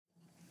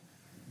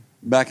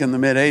Back in the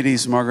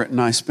mid-'80s, Margaret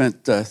and I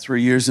spent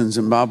 3 years in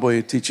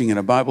Zimbabwe teaching in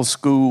a Bible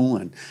school,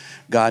 and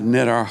God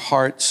knit our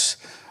hearts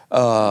to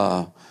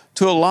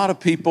a lot of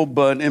people,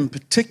 but in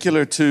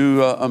particular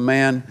to a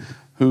man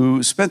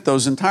who spent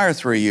those entire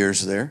 3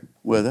 years there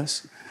with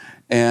us.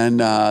 And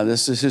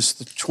this is his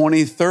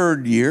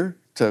 23rd year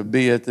to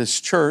be at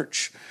this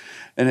church,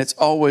 and it's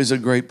always a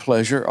great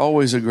pleasure,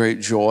 always a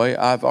great joy.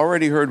 I've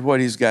already heard what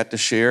he's got to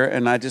share,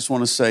 and I just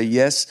want to say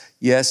yes,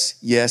 yes,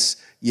 yes,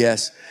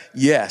 yes,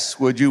 yes.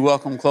 Would you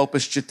welcome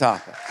Clopas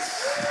Chitapa?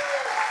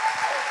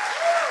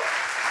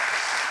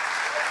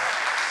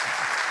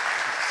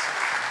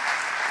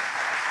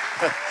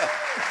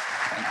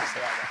 Thank you,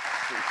 sir.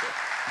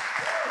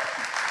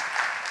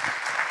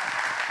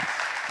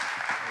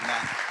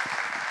 Amen.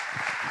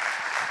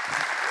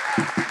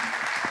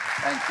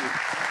 Thank you.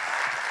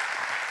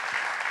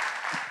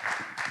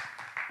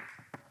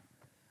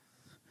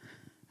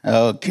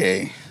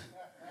 Okay.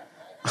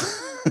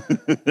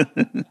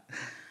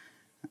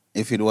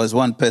 If it was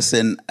one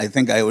person, I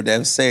think I would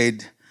have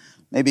said,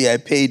 maybe I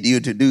paid you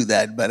to do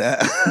that, but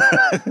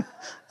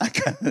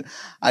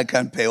I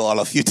can't pay all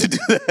of you to do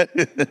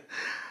that.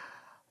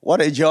 What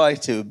a joy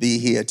to be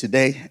here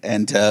today,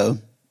 and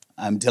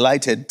I'm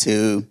delighted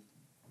to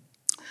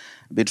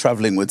be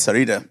traveling with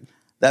Sarita.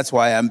 That's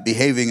why I'm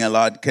behaving a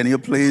lot. Can you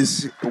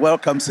please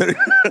welcome Sarita?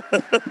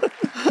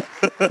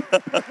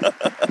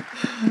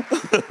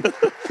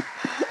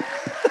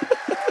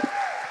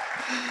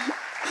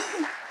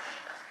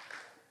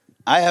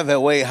 I have a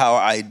way how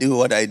I do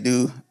what I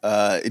do.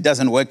 It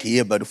doesn't work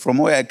here, but from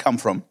where I come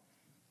from,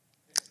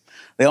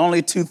 there are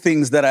only two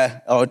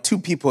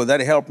people that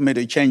help me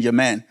to change a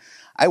man.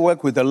 I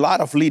work with a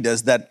lot of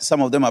leaders that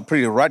some of them are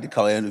pretty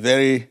radical and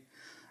very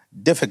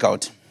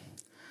difficult.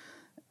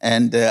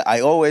 And I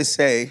always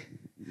say,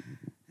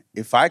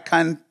 if I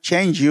can't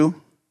change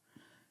you,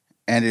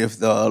 and if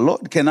the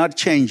Lord cannot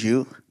change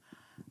you,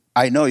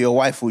 I know your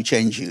wife will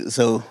change you.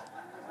 So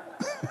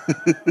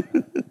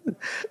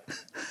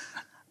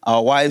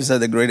our wives are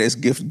the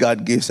greatest gift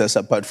God gives us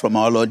apart from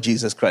our Lord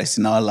Jesus Christ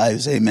in our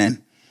lives.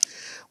 Amen.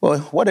 Well,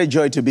 what a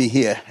joy to be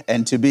here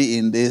and to be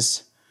in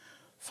this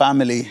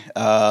family.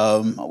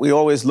 We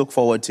always look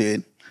forward to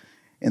it.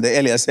 In the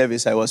earlier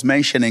service, I was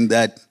mentioning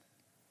that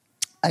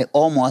I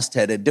almost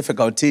had a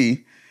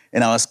difficulty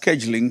in our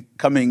scheduling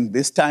coming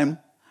this time.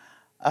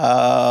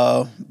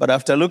 But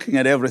after looking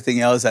at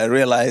everything else, I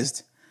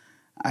realized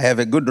I have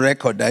a good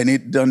record.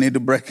 Don't need to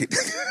break it.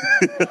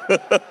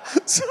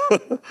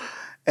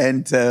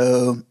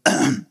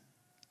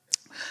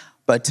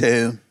 But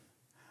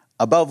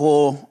above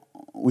all,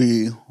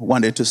 we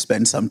wanted to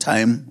spend some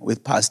time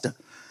with Pastor.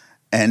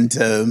 And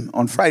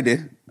on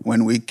Friday,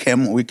 when we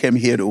came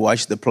here to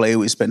watch the play.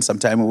 We spent some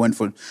time. We went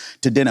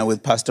to dinner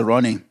with Pastor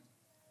Ronnie.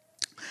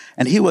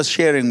 And he was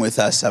sharing with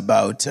us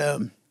about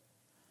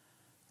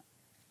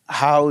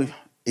how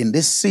in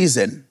this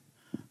season,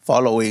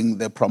 following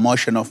the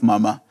promotion of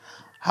Mama,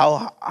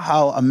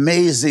 how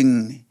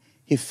amazing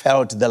he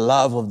felt the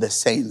love of the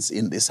saints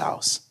in this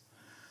house,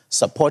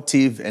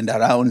 supportive and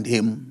around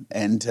him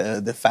and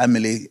the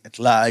family at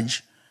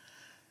large.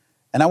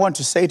 And I want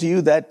to say to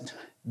you that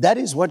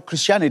is what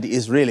Christianity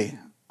is really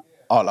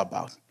all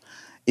about.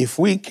 If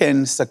we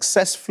can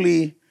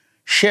successfully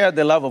share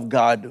the love of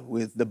God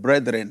with the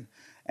brethren,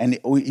 and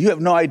you have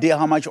no idea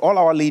how much all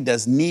our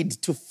leaders need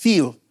to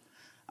feel.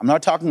 I'm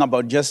not talking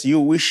about just you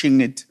wishing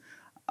it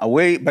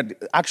away,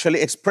 but actually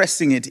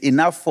expressing it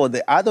enough for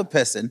the other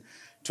person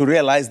to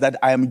realize that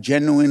I am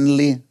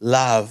genuinely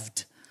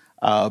loved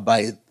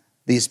by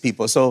these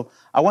people. So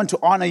I want to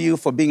honor you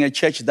for being a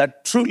church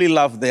that truly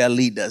love their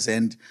leaders.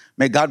 And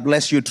may God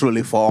bless you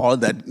truly for all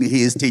that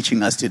he is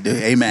teaching us to do.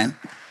 Amen.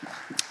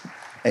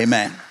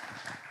 Amen.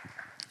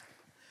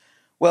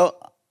 Well,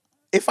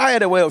 if I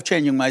had a way of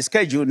changing my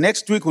schedule,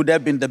 next week would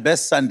have been the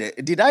best Sunday.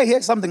 Did I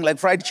hear something like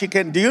fried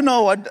chicken? Do you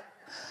know what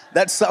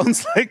that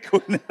sounds like?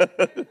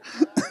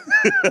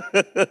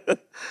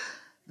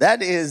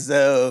 That is,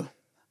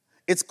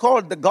 it's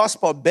called the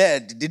gospel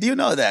bed. Did you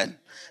know that?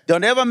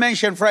 Don't ever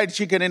mention fried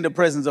chicken in the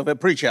presence of a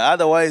preacher.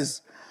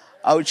 Otherwise,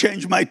 I'll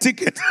change my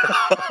ticket.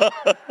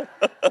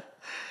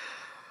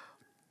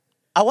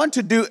 I want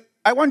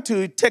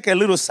to take a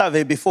little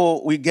survey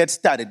before we get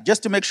started,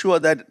 just to make sure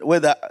that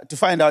to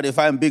find out if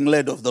I'm being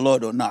led of the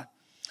Lord or not.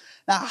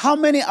 Now, how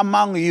many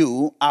among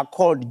you are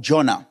called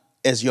Jonah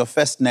as your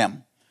first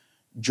name?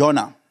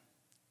 Jonah.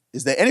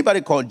 Is there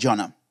anybody called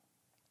Jonah?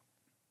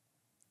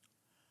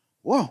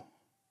 Whoa.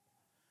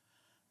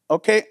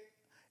 Okay.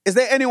 Is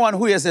there anyone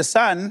who has a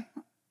son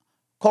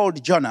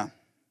called Jonah?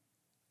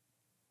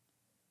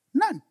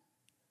 None.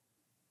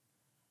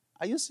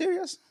 Are you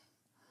serious?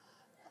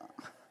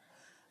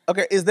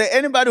 Okay, is there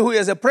anybody who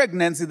has a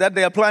pregnancy that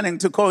they are planning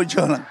to call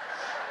Jonah?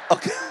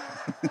 Okay.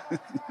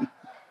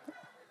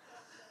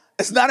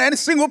 It's not any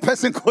single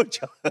person called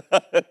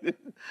Jonah.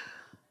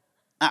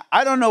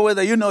 I don't know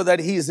whether you know that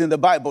he's in the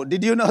Bible.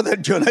 Did you know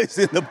that Jonah is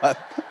in the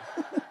Bible?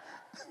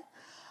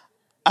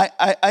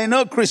 I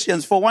know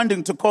Christians for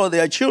wanting to call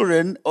their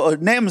children or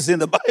names in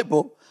the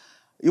Bible.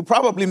 You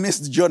probably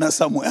missed Jonah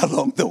somewhere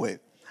along the way.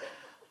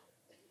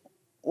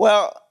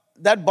 Well,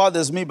 that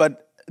bothers me,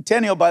 but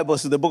turn your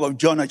Bibles to the book of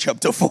Jonah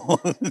chapter 4.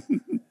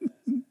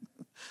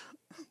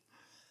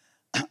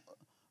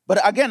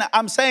 But again,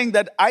 I'm saying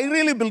that I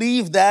really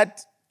believe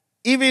that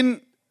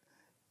even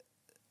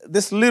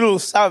this little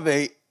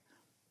survey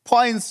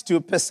points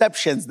to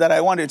perceptions that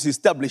I wanted to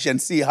establish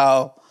and see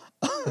how,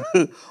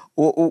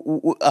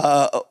 what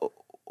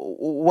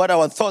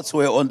our thoughts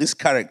were on this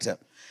character.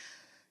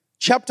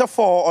 Chapter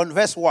 4 on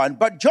verse 1.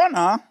 But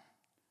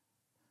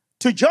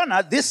to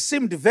Jonah, this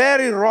seemed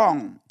very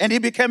wrong, and he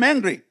became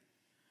angry.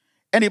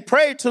 And he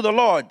prayed to the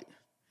Lord,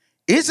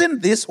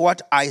 "Isn't this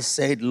what I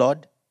said,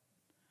 Lord,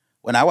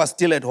 when I was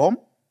still at home?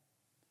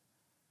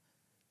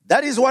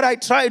 That is what I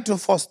tried to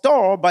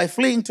forestall by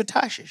fleeing to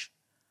Tarshish.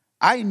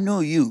 I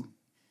knew you.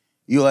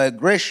 You are a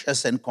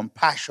gracious and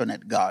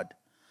compassionate God,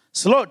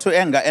 slow to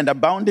anger and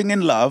abounding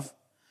in love,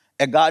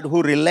 a God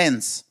who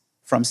relents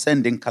from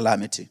sending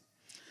calamity."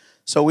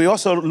 So we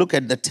also look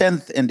at the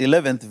 10th and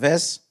 11th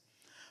verse.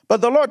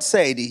 But the Lord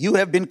said, "You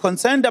have been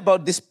concerned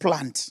about this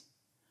plant.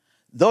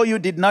 Though you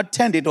did not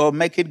tend it or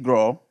make it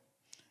grow,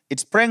 it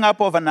sprang up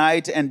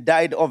overnight and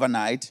died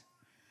overnight.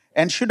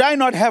 And should I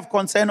not have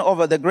concern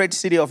over the great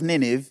city of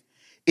Nineveh,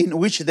 in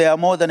which there are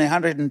more than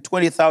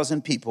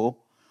 120,000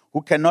 people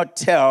who cannot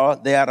tell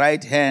their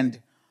right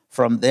hand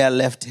from their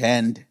left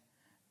hand,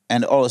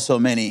 and also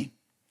many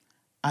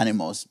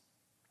animals?"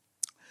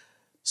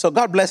 So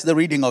God bless the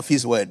reading of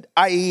his word.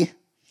 I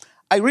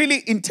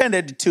really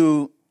intended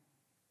to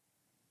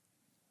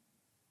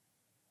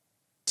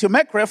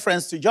make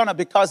reference to Jonah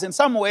because in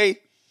some way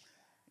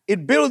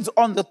it builds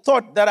on the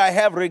thought that I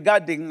have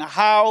regarding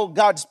how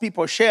God's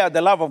people share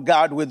the love of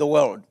God with the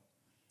world.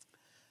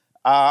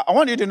 I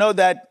want you to know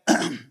that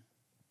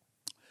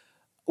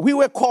we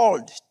were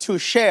called to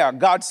share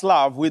God's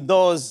love with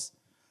those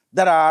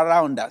that are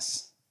around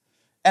us.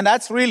 And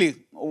that's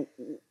really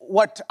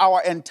what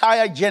our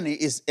entire journey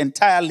is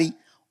entirely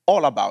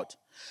all about.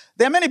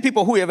 There are many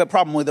people who have a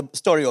problem with the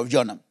story of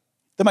Jonah.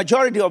 The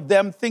majority of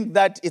them think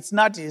that it's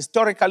not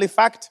historically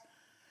fact.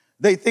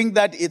 They think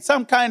that it's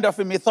some kind of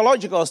a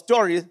mythological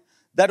story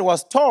that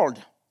was told.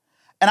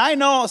 And I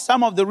know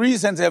some of the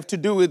reasons have to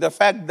do with the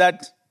fact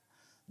that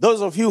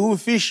those of you who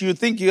fish, you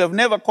think you have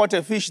never caught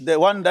a fish, the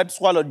one that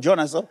swallowed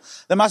Jonah, so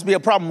there must be a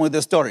problem with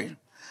the story.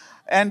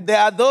 And there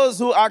are those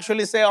who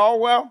actually say, oh,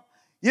 well,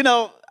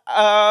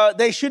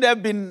 they should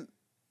have been,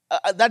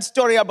 that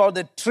story about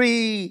the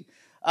tree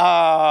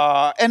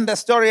and the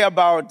story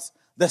about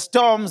the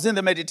storms in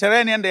the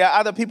Mediterranean. There are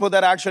other people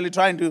that are actually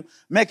trying to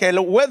make a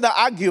weather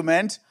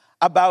argument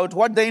about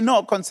what they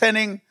know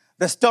concerning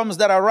the storms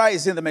that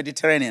arise in the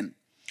Mediterranean.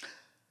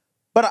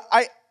 But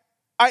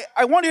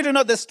I want you to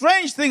know the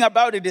strange thing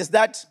about it is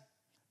that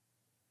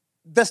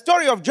the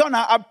story of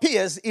Jonah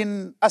appears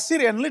in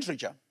Assyrian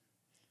literature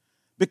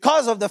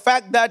because of the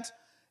fact that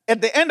at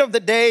the end of the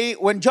day,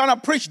 when Jonah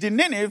preached in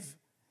Nineveh,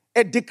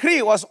 a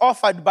decree was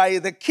offered by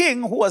the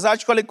king who was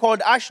actually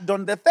called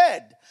Ashdod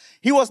III.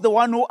 He was the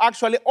one who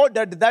actually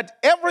ordered that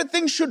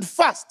everything should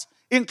fast,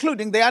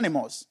 including the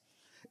animals.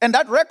 And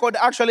that record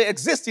actually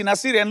exists in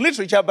Assyrian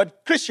literature,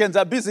 but Christians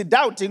are busy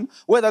doubting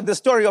whether the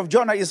story of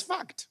Jonah is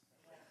fact.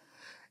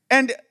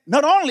 And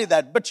not only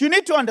that, but you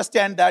need to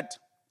understand that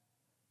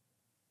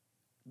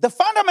the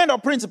fundamental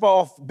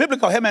principle of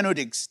biblical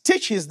hermeneutics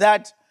teaches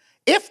that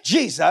if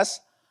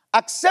Jesus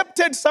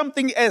accepted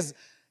something as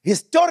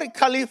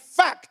historically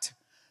fact,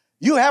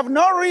 you have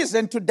no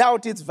reason to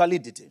doubt its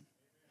validity.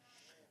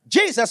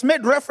 Jesus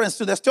made reference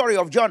to the story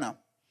of Jonah.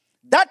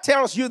 That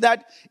tells you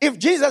that if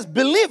Jesus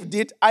believed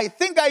it, I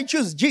think I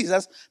choose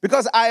Jesus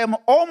because I am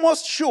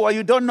almost sure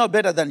you don't know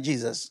better than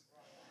Jesus.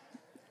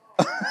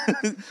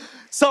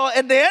 So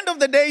at the end of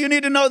the day, you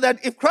need to know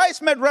that if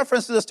Christ made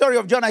reference to the story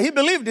of Jonah, he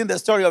believed in the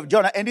story of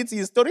Jonah and its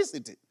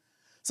historicity.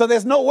 So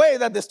there's no way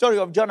that the story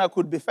of Jonah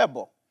could be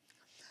fable.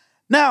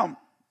 Now,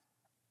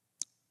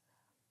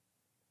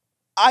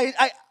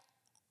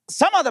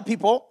 some other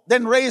people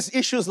then raise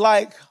issues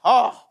like,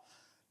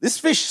 this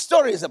fish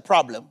story is a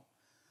problem.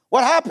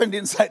 What happened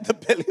inside the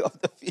belly of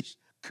the fish?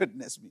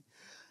 Goodness me.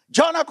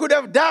 Jonah could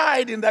have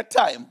died in that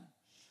time.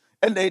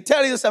 And they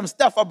tell you some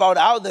stuff about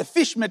how the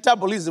fish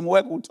metabolism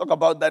works. We'll talk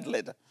about that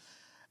later.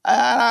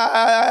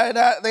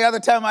 The other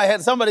time I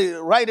had somebody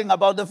writing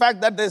about the fact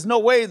that there's no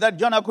way that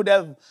Jonah could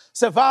have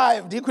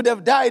survived. He could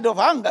have died of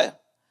hunger.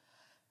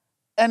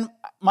 And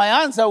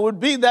my answer would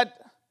be that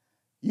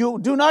you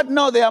do not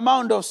know the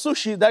amount of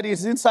sushi that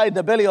is inside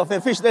the belly of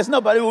a fish. There's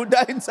nobody who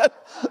died inside.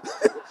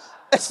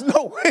 There's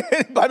no way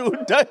anybody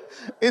would die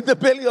in the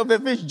belly of a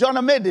fish.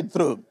 Jonah made it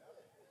through.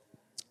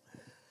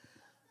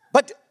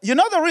 But you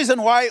know the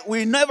reason why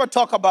we never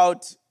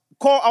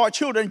call our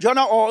children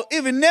Jonah or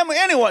even name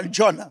anyone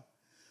Jonah?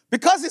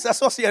 Because it's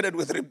associated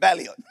with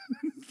rebellion.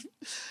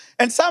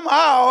 And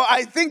somehow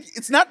I think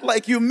it's not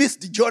like you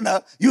missed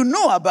Jonah. You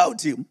knew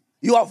about him.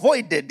 You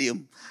avoided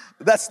him.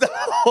 That's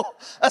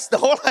the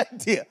whole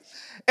idea.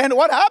 And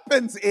what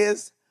happens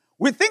is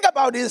we think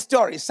about his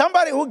story.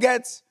 Somebody who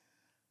gets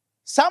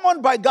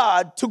summoned by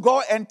God to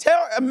go and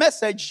tell a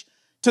message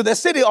to the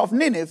city of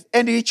Nineveh,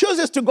 and he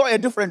chooses to go a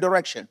different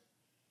direction.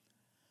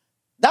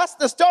 That's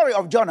the story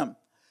of Jonah.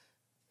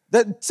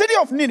 The city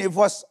of Nineveh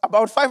was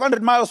about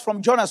 500 miles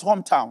from Jonah's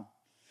hometown.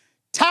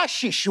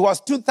 Tarshish was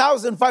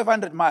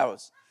 2,500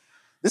 miles.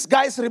 This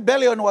guy's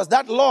rebellion was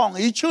that long.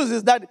 He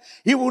chooses that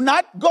he will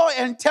not go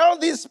and tell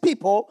these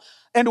people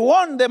and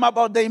warn them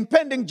about the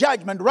impending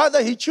judgment.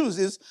 Rather, he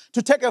chooses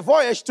to take a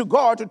voyage to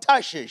go to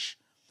Tarshish.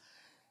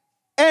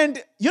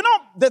 And you know,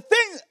 the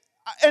thing,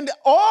 and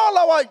all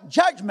our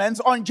judgments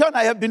on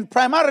Jonah have been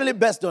primarily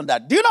based on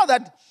that. Do you know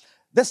that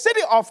the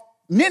city of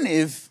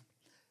Nineveh,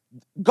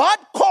 God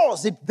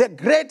calls it the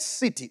great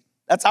city?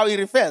 That's how he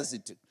refers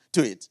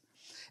to it.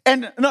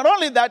 And not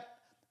only that,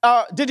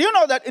 did you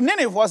know that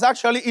Nineveh was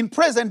actually in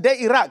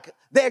present-day Iraq?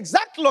 The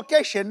exact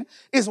location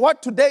is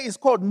what today is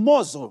called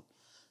Mosul.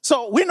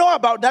 So we know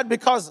about that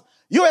because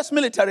U.S.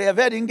 military have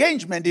had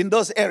engagement in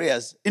those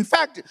areas. In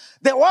fact,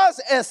 there was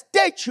a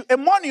statue, a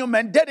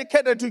monument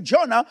dedicated to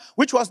Jonah,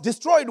 which was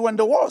destroyed when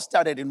the war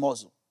started in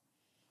Mosul.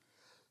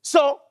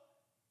 So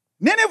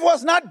Nineveh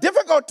was not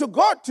difficult to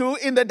go to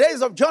in the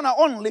days of Jonah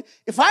only.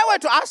 If I were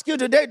to ask you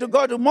today to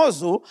go to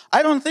Mosul,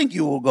 I don't think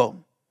you will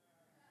go.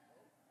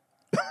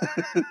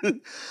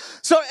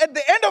 So at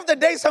the end of the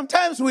day,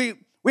 sometimes we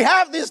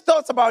have these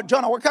thoughts about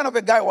Jonah. What kind of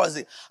a guy was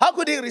he? How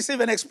could he receive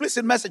an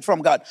explicit message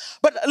from God?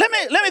 But let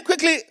me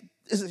quickly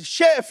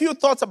share a few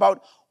thoughts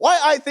about why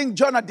I think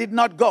Jonah did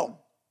not go.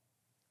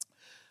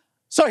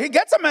 So he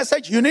gets a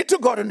message, you need to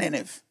go to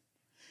Nineveh.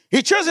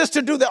 He chooses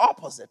to do the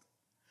opposite.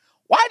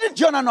 Why did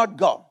Jonah not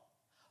go?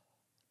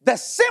 The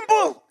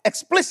simple,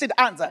 explicit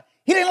answer,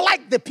 he didn't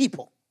like the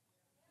people.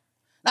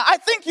 Now, I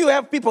think you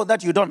have people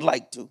that you don't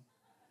like too.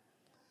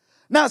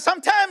 Now,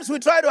 sometimes we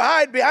try to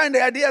hide behind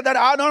the idea that,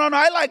 no,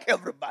 I like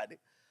everybody.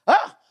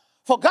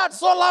 For God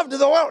so loved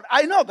the world.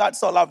 I know God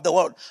so loved the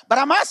world. But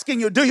I'm asking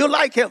you, do you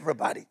like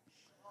everybody?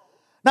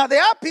 Now,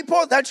 there are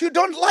people that you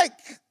don't like.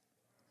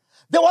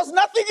 There was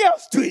nothing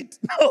else to it.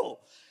 No.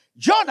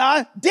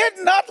 Jonah did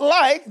not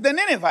like the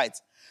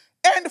Ninevites.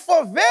 And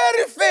for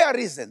very fair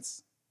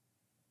reasons.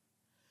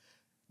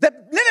 The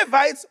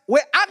Ninevites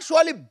were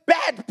actually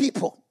bad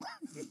people.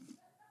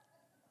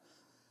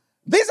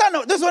 These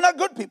were not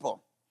good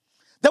people.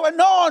 They were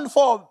known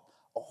for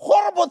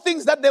horrible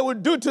things that they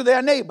would do to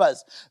their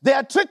neighbors.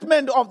 Their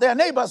treatment of their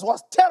neighbors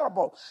was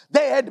terrible.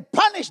 They had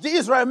punished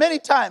Israel many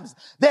times.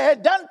 They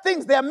had done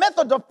things, their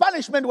methods of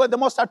punishment were the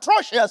most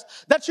atrocious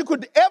that you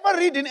could ever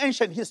read in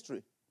ancient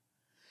history.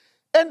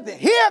 And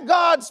here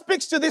God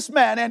speaks to this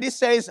man and he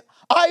says,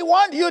 I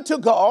want you to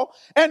go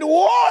and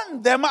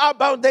warn them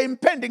about the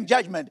impending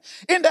judgment.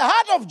 In the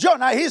heart of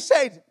Jonah, he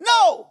said,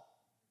 no,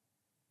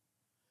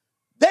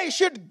 they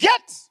should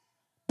get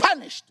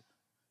punished.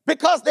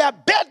 Because they are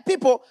bad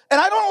people, and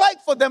I don't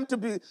like for them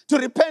to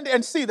repent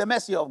and see the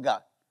mercy of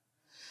God.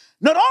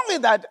 Not only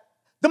that,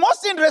 the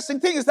most interesting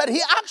thing is that he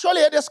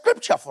actually had a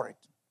scripture for it.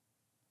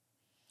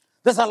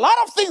 There's a lot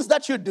of things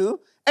that you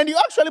do, and you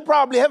actually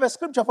probably have a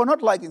scripture for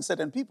not liking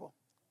certain people.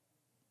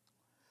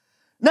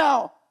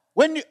 Now,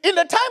 in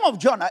the time of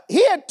Jonah,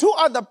 he had two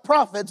other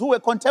prophets who were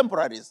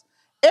contemporaries,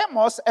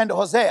 Amos and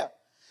Hosea.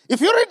 If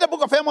you read the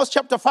book of Amos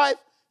chapter 5,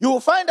 you will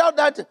find out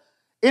that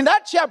in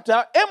that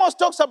chapter, Amos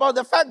talks about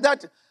the fact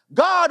that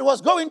God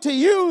was going to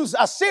use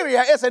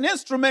Assyria as an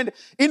instrument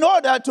in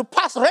order to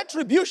pass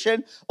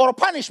retribution or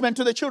punishment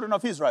to the children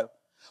of Israel.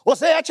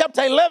 Hosea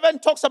chapter 11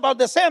 talks about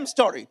the same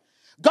story.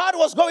 God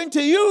was going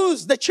to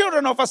use the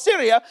children of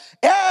Assyria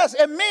as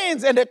a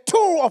means and a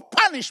tool of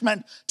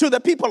punishment to the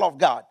people of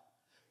God.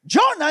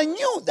 Jonah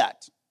knew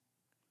that.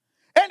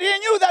 And he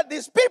knew that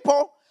these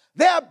people,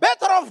 they are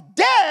better off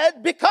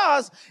dead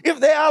because if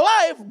they are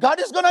alive,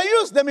 God is going to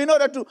use them in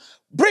order to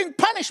bring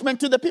punishment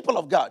to the people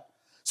of God.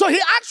 So he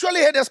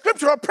actually had a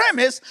scriptural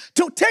premise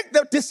to take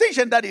the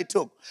decision that he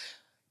took.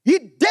 He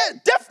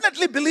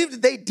definitely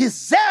believed they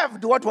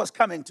deserved what was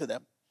coming to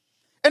them.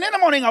 And in the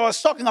morning, I was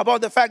talking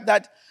about the fact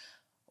that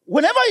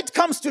whenever it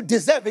comes to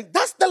deserving,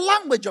 that's the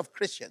language of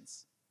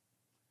Christians.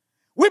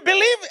 We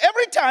believe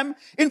every time,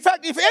 in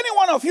fact, if any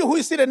one of you who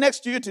is sitting next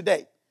to you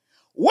today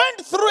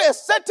went through a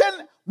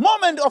certain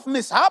moment of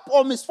mishap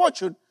or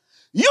misfortune,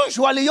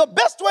 usually your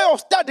best way of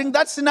studying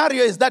that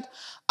scenario is that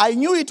I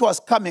knew it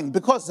was coming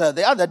because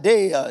the other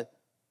day,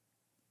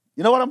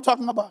 you know what I'm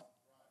talking about?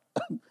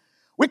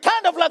 We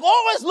kind of like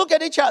always look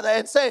at each other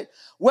and say,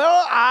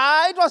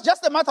 well, it was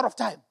just a matter of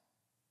time.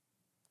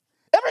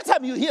 Every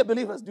time you hear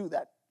believers do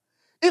that,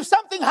 if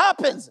something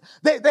happens,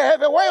 they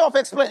have a way of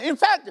explaining. In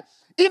fact,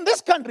 in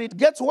this country, it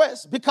gets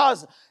worse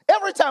because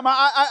every time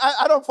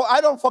I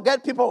don't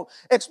forget people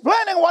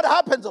explaining what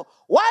happens.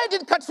 Why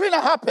did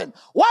Katrina happen?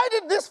 Why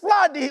did this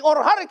flood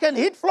or hurricane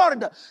hit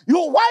Florida?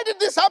 Why did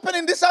this happen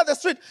in this other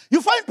street?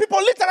 You find people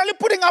literally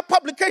putting up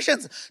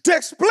publications to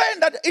explain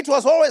that it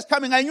was always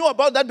coming. I knew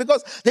about that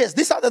because there's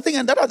this other thing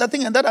and that other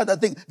thing and that other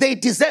thing. They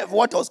deserve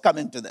what was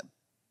coming to them.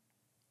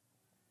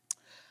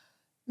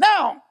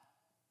 Now,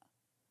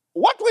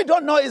 what we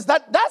don't know is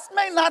that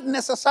may not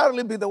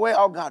necessarily be the way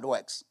our God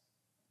works.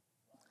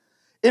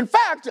 In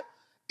fact,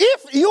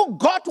 if you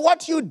got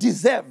what you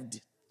deserved,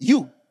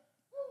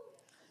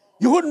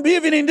 you wouldn't be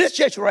even in this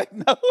church right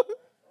now.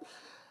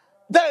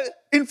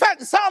 In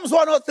fact, Psalms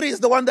 103 is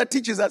the one that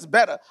teaches us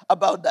better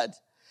about that.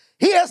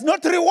 He has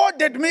not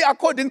rewarded me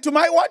according to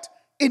my what?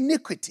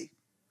 Iniquity.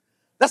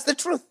 That's the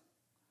truth.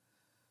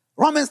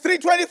 Romans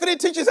 3:23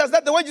 teaches us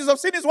that the wages of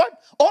sin is what?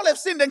 All have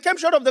sinned and came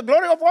short of the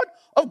glory of what?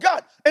 Of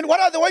God. And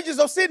what are the wages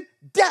of sin?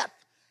 Death.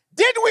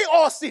 Did we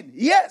all sin?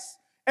 Yes.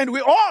 And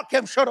we all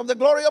came short of the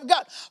glory of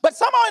God. But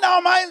somehow in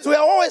our minds, we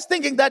are always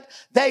thinking that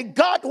they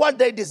got what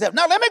they deserve.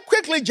 Now, let me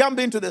quickly jump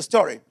into the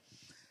story.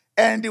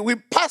 And we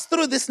pass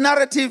through this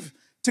narrative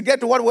to get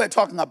to what we're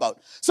talking about.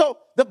 So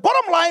the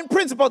bottom line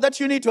principle that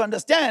you need to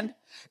understand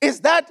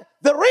is that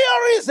the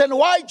real reason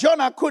why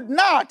Jonah could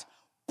not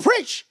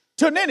preach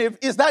to Nineveh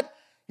is that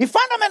he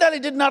fundamentally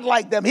did not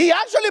like them. He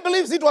actually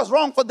believes it was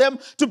wrong for them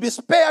to be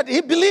spared.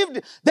 He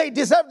believed they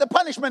deserved the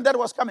punishment that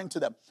was coming to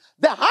them.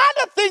 The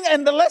harder thing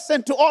and the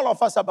lesson to all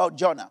of us about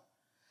Jonah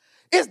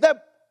is the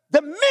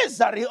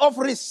misery of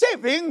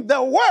receiving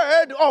the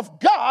word of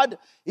God,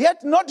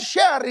 yet not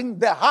sharing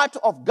the heart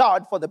of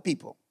God for the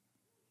people.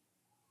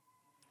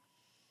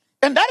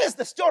 And that is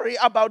the story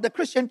about the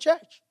Christian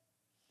church.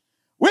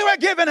 We were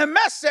given a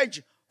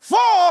message for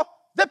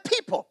the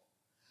people,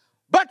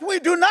 but we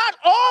do not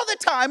all the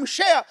time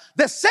share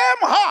the same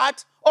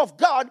heart of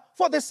God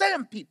for the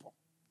same people.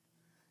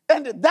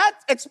 And that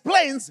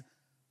explains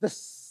the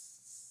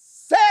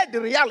sad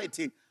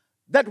reality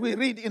that we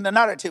read in the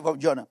narrative of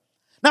Jonah.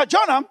 Now,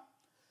 Jonah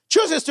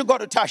chooses to go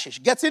to Tarshish,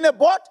 gets in a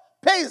boat,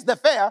 pays the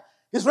fare,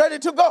 he's ready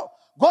to go,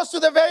 goes to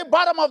the very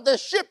bottom of the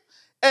ship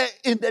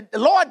in the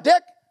lower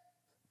deck,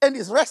 and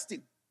is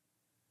resting.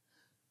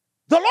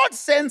 The Lord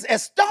sends a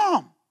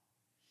storm.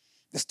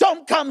 The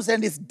storm comes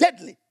and is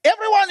deadly.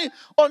 Everyone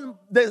on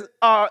the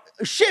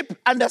ship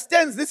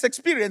understands this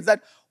experience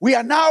that we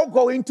are now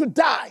going to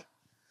die.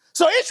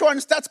 So each one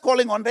starts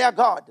calling on their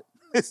God.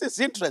 This is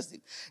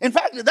interesting. In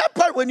fact, that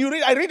part when you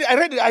read, I read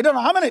it, I don't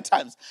know how many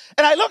times.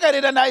 And I look at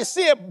it and I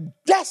see a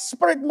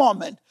desperate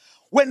moment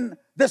when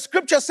the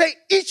scriptures say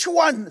each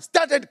one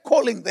started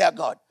calling their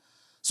God.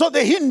 So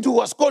the Hindu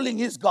was calling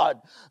his God.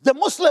 The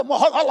Muslim,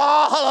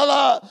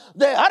 the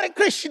Hare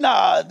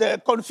Krishna, the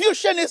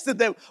Confucianist,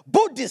 the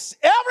Buddhist,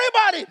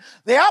 everybody.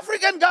 The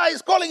African guy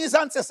is calling his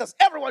ancestors.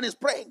 Everyone is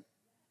praying.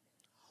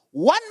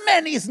 One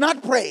man is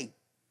not praying.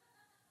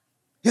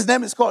 His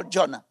name is called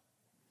Jonah.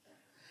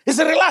 He's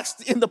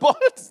relaxed in the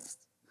boat.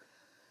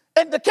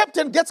 And the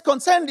captain gets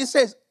concerned. He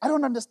says, I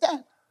don't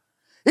understand.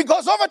 He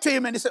goes over to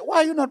him and he said, why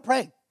are you not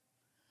praying?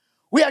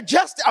 We are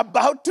just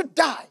about to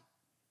die.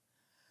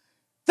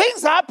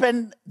 Things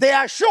happen, they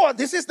are sure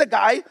this is the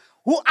guy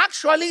who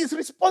actually is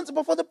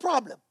responsible for the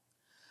problem.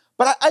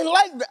 But I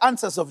like the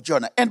answers of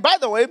Jonah. And by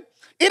the way,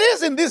 it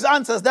is in these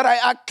answers that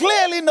I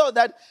clearly know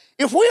that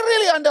if we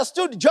really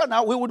understood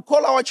Jonah, we would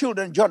call our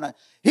children Jonah.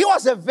 He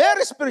was a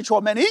very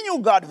spiritual man. He knew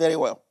God very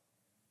well.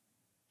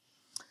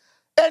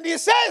 And he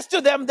says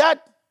to them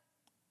that,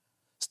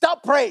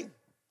 stop praying.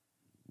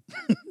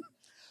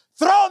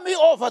 Throw me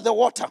over the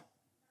water.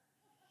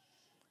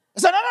 He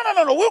said,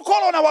 no. We'll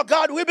call on our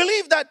God. We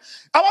believe that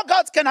our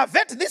gods can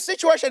avert this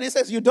situation. He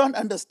says, you don't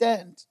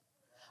understand.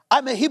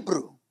 I'm a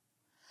Hebrew.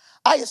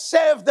 I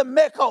serve the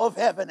maker of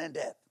heaven and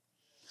earth.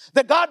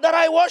 The God that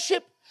I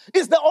worship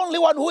is the only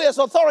one who has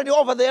authority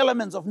over the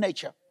elements of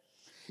nature.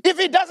 If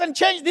he doesn't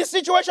change this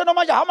situation, no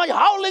matter how much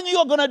howling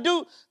you're going to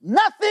do,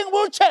 nothing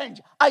will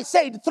change. I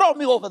said, throw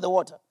me over the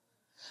water.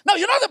 Now,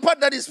 you know the part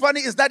that is funny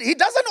is that he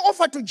doesn't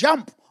offer to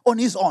jump on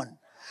his own.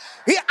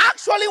 He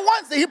actually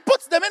he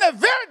puts them in a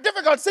very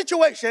difficult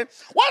situation.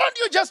 Why don't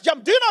you just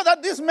jump? Do you know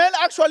that this man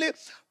actually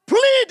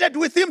pleaded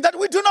with him that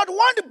we do not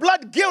want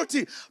blood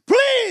guilty.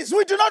 Please,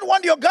 we do not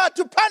want your God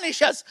to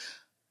punish us.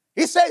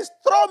 He says,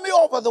 throw me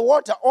over the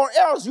water or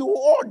else you will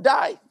all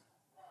die.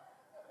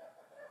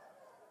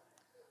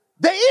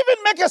 They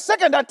even make a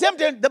second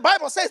attempt, and the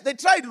Bible says they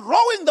tried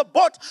rowing the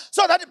boat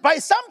so that by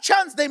some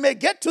chance they may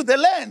get to the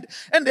land.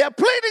 And they are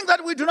pleading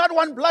that we do not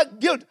want blood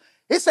guilt.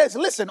 He says,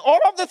 listen, all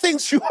of the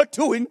things you are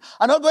doing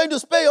are not going to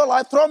spare your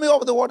life. Throw me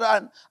over the water,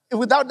 and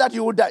without that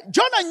you would die.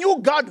 Jonah knew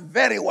God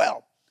very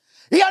well.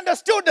 He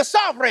understood the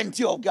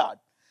sovereignty of God.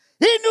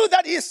 He knew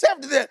that he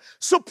served the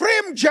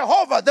supreme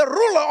Jehovah, the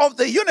ruler of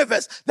the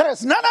universe. There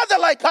is none other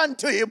like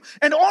unto him,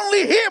 and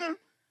only him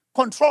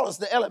controls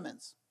the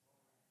elements.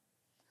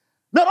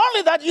 Not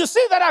only that, you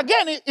see that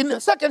again in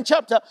the second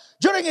chapter,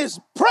 during his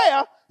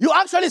prayer, you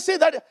actually see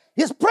that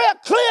his prayer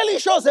clearly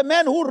shows a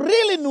man who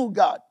really knew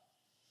God.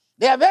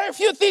 There are very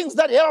few things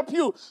that help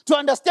you to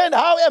understand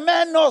how a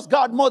man knows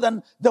God more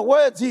than the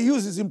words he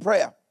uses in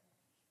prayer.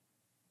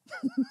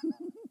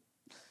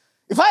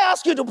 If I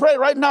ask you to pray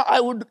right now, I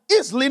would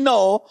easily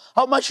know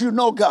how much you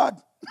know God.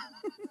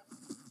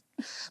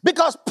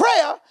 Because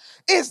prayer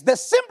is the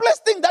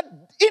simplest thing that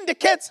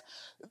indicates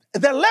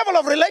the level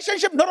of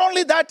relationship. Not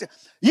only that,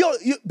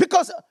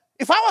 because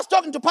if I was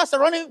talking to Pastor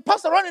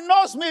Ronnie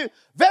knows me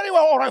very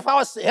well, or if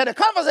I had a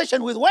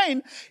conversation with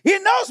Wayne, he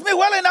knows me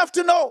well enough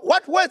to know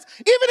what words,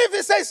 even if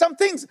he says some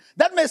things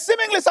that may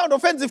seemingly sound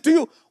offensive to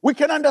you, we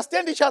can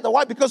understand each other.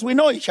 Why? Because we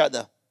know each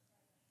other.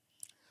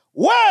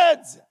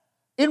 Words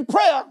in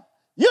prayer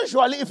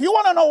Usually, if you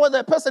want to know whether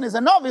a person is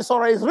a novice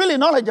or is really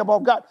knowledgeable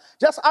of God,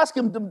 just ask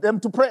them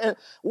to pray.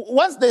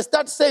 Once they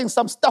start saying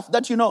some stuff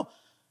that you know,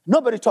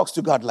 nobody talks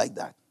to God like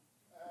that.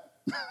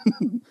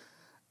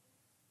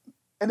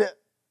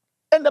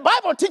 And the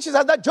Bible teaches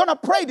us that Jonah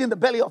prayed in the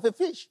belly of a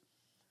fish.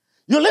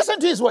 You listen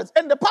to his words.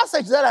 And the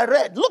passage that I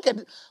read, look at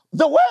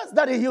the words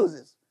that he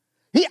uses.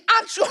 He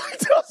actually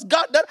tells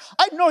God that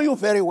I know you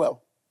very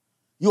well.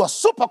 You are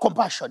super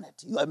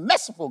compassionate. You are a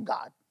merciful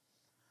God.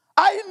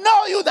 I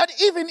know you that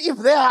even if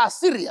they are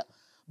Assyria,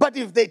 but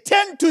if they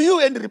turn to you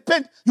and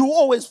repent, you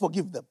always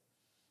forgive them.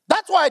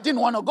 That's why I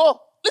didn't want to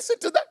go. Listen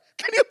to that.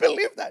 Can you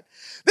believe that?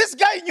 This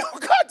guy knew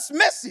God's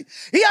mercy.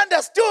 He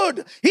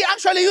understood. He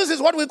actually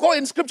uses what we call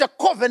in scripture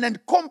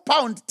covenant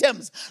compound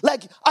terms.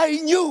 Like, I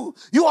knew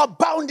you are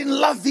bound in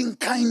loving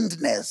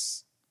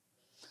kindness.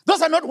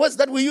 Those are not words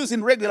that we use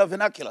in regular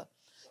vernacular.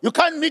 You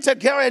can't meet a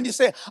girl and you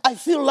say, I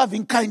feel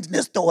loving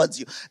kindness towards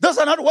you. Those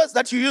are not words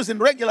that you use in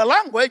regular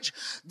language.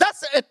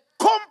 That's a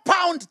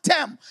compound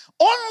term.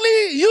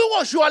 Only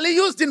usually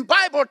used in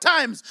Bible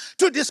times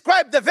to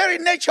describe the very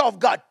nature of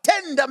God.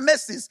 Tender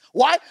mercies.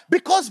 Why?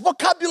 Because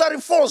vocabulary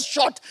falls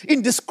short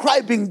in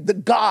describing the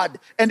God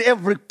and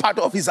every part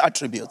of his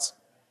attributes.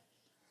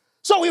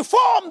 So we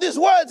form these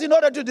words in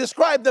order to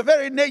describe the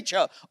very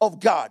nature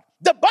of God.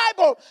 The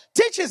Bible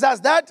teaches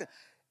us that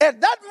at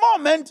that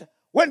moment,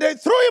 when they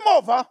threw him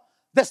over,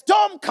 the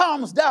storm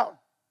calms down.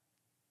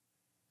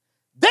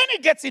 Then he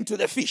gets into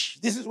the fish.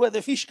 This is where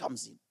the fish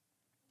comes in.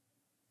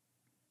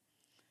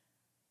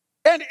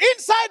 And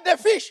inside the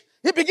fish,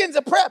 he begins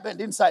a prayer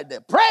band inside there.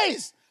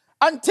 Praise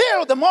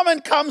until the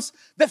moment comes,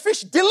 the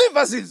fish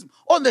delivers him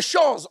on the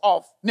shores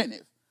of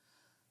Nineveh.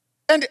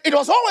 And it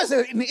was always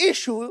an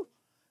issue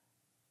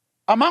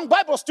among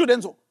Bible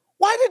students.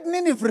 Why did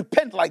Nineveh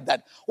repent like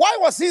that? Why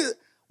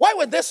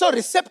were they so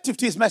receptive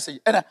to his message?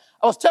 And I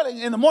was telling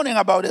in the morning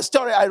about a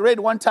story I read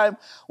one time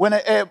when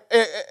a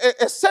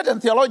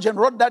certain theologian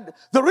wrote that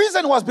the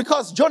reason was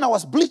because Jonah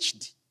was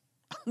bleached.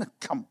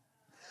 Come on.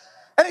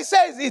 And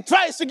he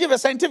tries to give a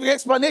scientific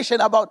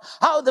explanation about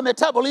how the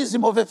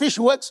metabolism of a fish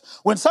works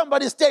when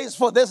somebody stays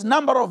for this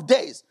number of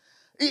days.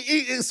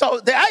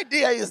 So the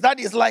idea is that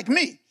it's like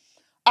me.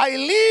 I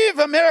leave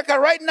America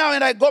right now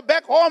and I go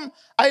back home.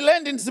 I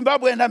land in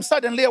Zimbabwe and I'm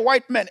suddenly a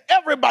white man.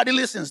 Everybody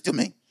listens to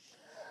me.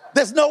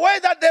 There's no way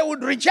that they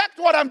would reject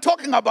what I'm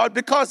talking about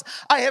because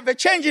I have a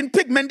change in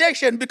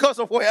pigmentation because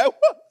of where I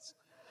was.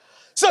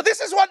 So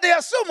this is what they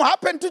assume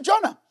happened to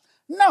Jonah.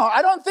 No,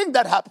 I don't think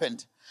that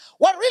happened.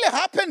 What really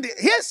happened,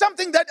 here's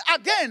something that,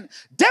 again,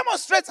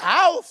 demonstrates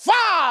how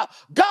far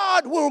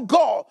God will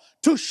go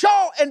to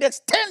show and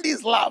extend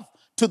his love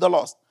to the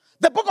lost.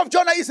 The book of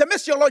Jonah is a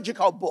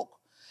missiological book.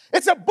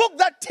 It's a book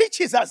that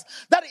teaches us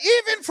that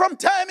even from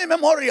time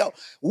immemorial,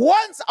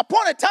 once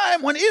upon a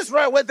time when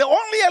Israel were the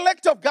only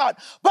elect of God,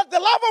 but the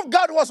love of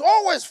God was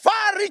always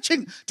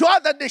far-reaching to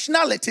other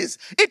nationalities.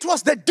 It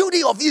was the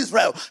duty of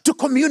Israel to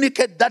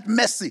communicate that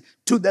mercy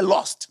to the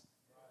lost.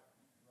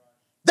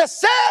 The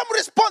same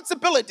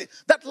responsibility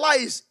that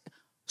lies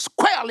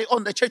squarely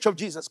on the Church of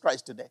Jesus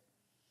Christ today.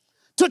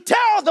 To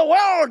tell the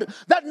world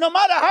that no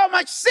matter how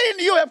much sin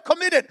you have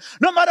committed,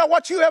 no matter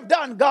what you have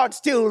done, God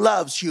still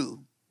loves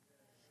you.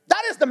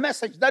 That is the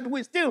message that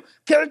we still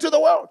carry to the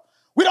world.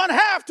 We don't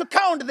have to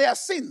count their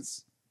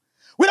sins.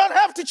 We don't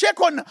have to check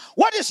on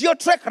what is your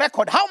track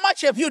record. How much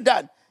have you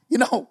done? You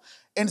know,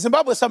 in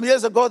Zimbabwe some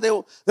years ago,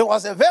 there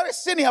was a very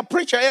senior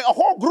preacher, a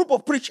whole group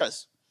of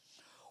preachers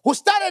who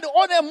started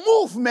on a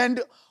movement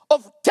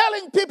of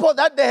telling people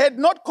that they had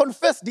not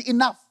confessed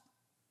enough.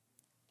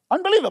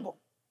 Unbelievable.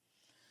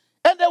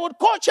 And they would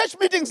call church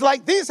meetings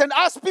like this and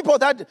ask people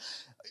that,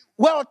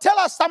 well, tell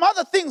us some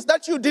other things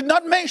that you did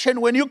not mention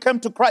when you came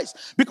to Christ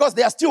because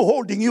they are still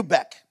holding you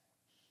back.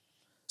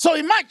 So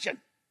imagine,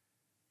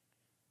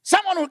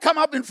 someone will come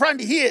up in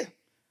front here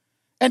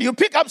and you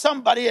pick up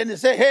somebody and you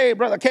say, hey,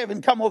 Brother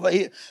Kevin, come over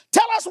here.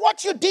 Tell us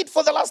what you did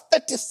for the last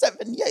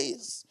 37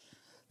 years.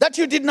 That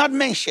you did not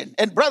mention.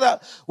 And brother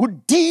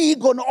would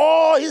dig on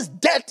all his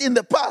debt in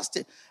the past.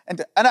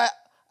 And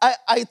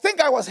I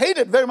think I was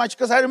hated very much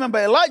because I remember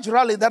a large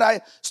rally that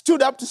I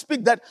stood up to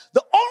speak that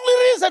the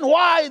only reason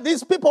why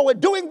these people were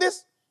doing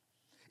this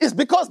is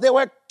because they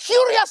were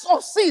curious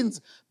of sins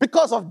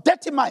because of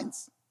dirty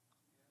minds.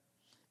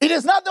 It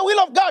is not the will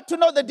of God to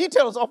know the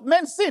details of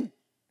men's sin.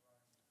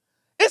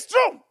 It's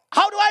true.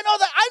 How do I know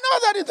that? I know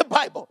that in the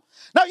Bible.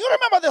 Now you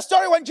remember the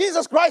story when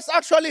Jesus Christ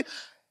actually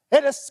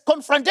had a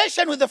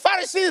confrontation with the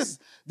Pharisees.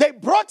 They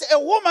brought a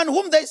woman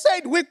whom they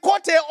said, we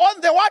caught her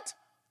on the what?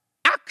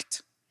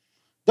 Act.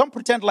 Don't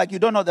pretend like you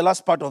don't know the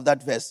last part of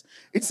that verse.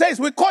 It says,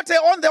 we caught her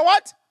on the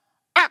what?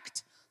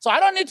 Act. So I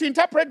don't need to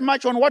interpret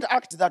much on what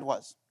act that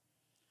was.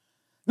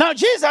 Now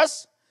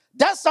Jesus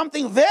does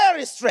something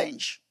very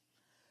strange.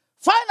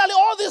 Finally,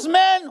 all these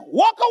men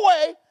walk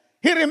away.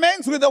 He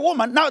remains with the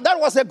woman. Now, that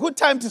was a good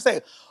time to say,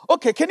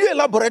 okay, can you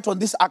elaborate on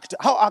this act?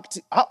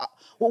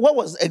 What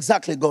was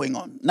exactly going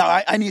on?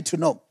 Now, I need to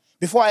know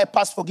before I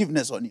pass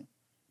forgiveness on you.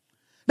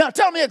 Now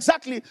tell me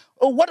exactly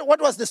what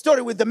was the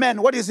story with the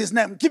man? What is his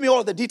name? Give me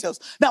all the details.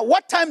 Now,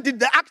 what time did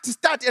the act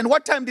start and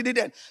what time did it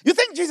end? You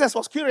think Jesus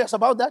was curious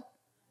about that?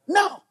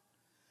 No.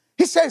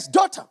 He says,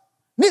 daughter,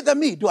 neither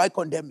me do I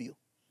condemn you.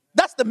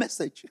 That's the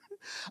message.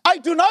 I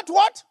do not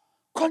what?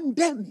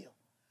 Condemn you.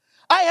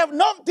 I have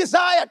no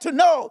desire to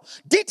know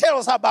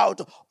details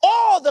about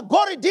all the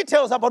gory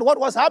details about what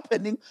was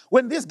happening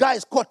when these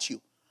guys caught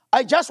you.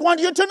 I just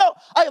want you to know.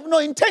 I have no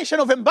intention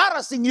of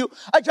embarrassing you.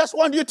 I just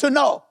want you to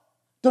know.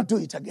 Don't do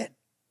it again.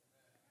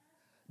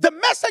 The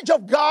message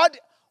of God,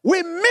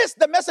 we miss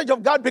the message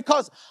of God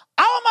because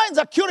our minds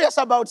are curious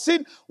about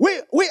sin. We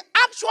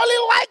actually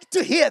like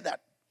to hear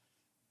that.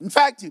 In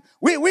fact,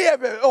 we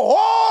have a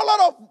whole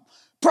lot of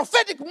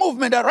prophetic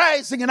movement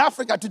arising in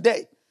Africa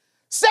today.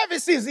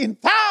 Services in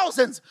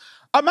thousands,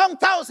 among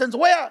thousands,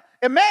 where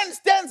a man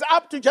stands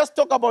up to just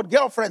talk about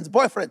girlfriends,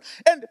 boyfriends.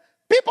 And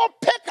people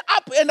pick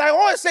up, and I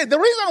always say the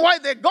reason why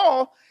they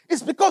go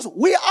is because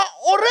we are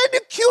already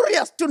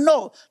curious to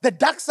know the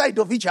dark side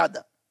of each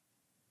other.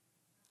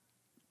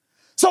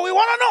 So we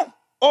want to know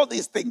all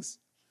these things.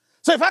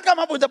 So if I come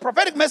up with a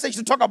prophetic message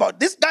to talk about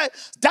this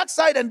guy's dark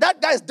side and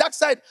that guy's dark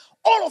side,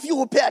 all of you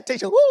will pay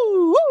attention.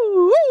 Woo,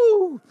 woo,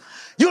 woo.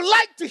 You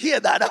like to hear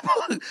that.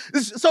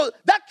 So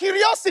that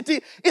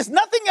curiosity is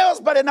nothing else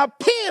but an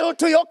appeal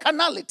to your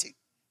carnality.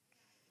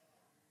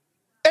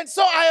 And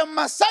so I am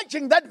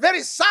massaging that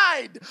very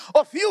side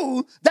of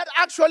you that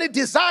actually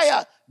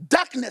desire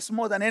darkness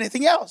more than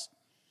anything else.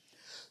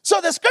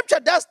 So the scripture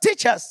does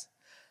teach us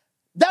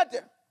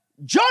that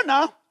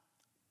Jonah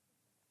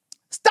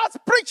starts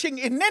preaching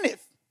in Nineveh.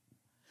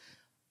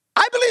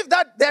 I believe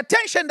that the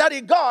attention that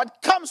he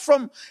got comes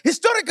from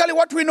historically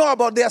what we know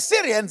about the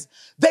Assyrians.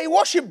 They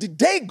worshipped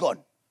Dagon,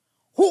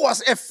 who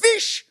was a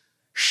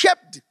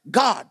fish-shaped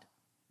god.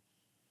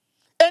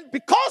 And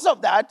because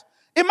of that,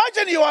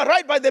 imagine you are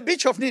right by the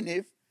beach of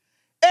Nineveh,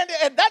 and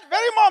at that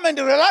very moment,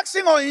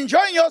 relaxing or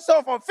enjoying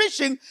yourself or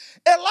fishing,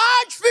 a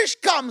large fish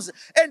comes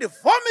and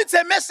vomits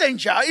a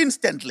messenger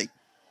instantly.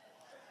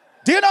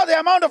 Do you know the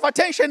amount of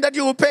attention that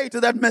you will pay to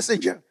that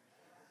messenger?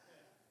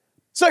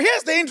 So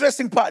here's the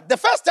interesting part. The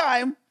first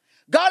time,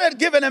 God had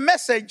given a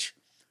message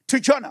to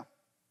Jonah.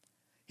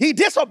 He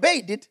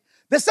disobeyed it.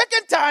 The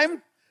second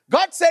time,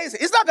 God says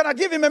he's not going to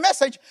give him a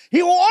message.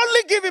 He will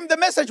only give him the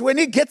message when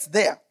he gets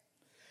there.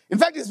 In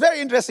fact, it's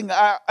very interesting.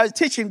 I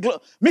teach in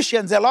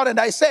missions a lot, and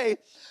I say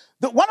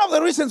that one of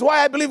the reasons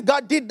why I believe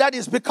God did that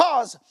is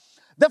because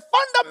the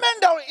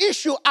fundamental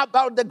issue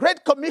about the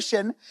Great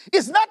Commission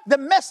is not the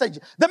message.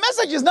 The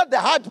message is not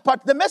the hard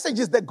part. The message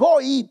is the go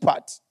ye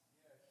part.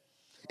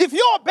 If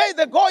you obey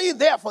the go ye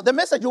therefore, the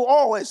message will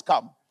always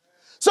come.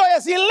 So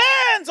as he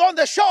lands on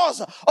the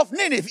shores of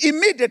Nineveh,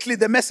 immediately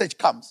the message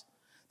comes.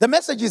 The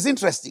message is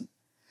interesting.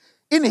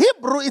 In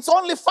Hebrew, it's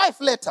only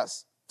 5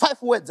 letters.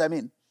 5 words, I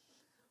mean.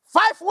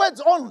 5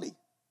 words only.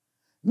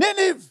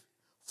 Nineveh,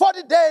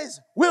 40 days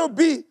will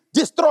be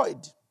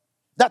destroyed.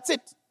 That's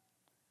it.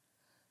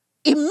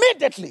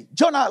 Immediately,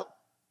 Jonah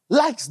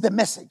likes the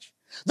message.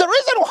 The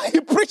reason why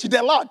he preached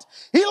a lot,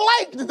 he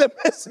liked the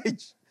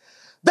message.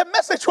 The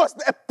message was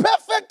a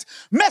perfect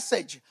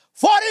message.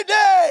 40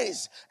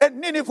 days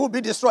and Nineveh will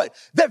be destroyed.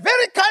 The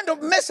very kind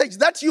of message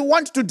that you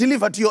want to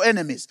deliver to your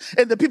enemies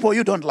and the people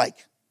you don't like.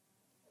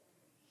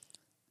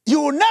 You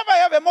will never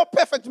have a more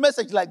perfect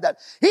message like that.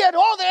 He had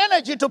all the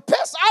energy to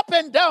pace up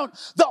and down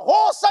the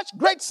whole such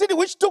great city,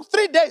 which took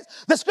 3 days.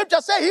 The scripture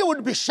says he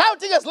would be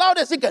shouting as loud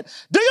as he can.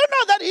 Do you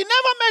know that he never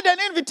made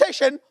an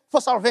invitation for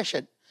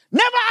salvation?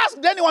 Never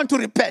asked anyone to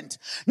repent.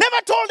 Never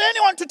told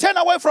anyone to turn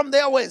away from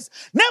their ways.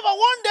 Never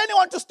warned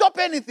anyone to stop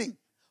anything.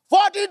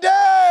 40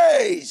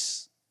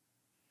 days,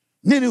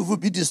 Nineveh will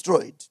be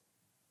destroyed.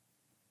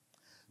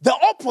 The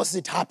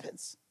opposite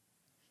happens.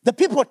 The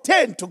people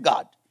turn to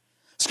God.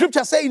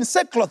 Scripture says in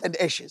sackcloth and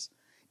ashes,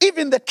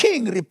 even the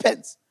king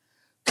repents,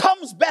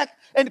 comes back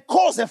and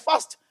calls a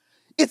fast.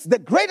 It's the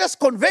greatest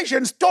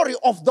conversion story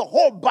of the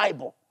whole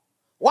Bible.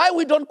 Why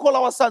we don't call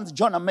our sons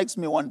Jonah makes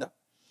me wonder.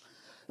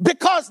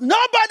 Because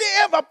nobody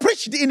ever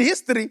preached in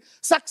history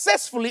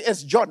successfully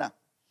as Jonah.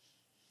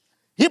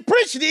 He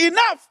preached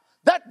enough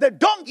that the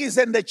donkeys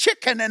and the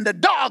chicken and the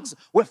dogs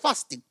were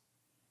fasting.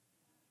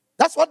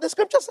 That's what the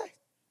scripture says.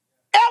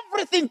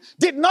 Everything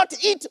did not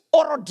eat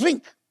or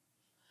drink.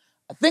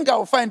 I think I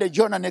will find a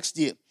Jonah next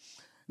year.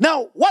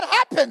 Now, what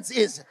happens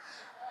is,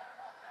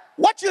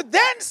 what you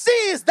then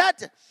see is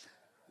that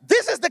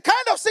this is the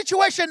kind of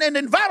situation and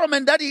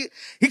environment that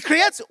he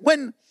creates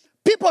when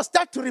people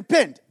start to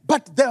repent.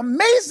 But the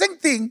amazing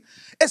thing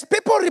is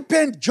people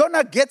repent,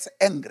 Jonah gets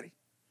angry.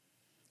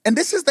 And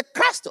this is the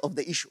crust of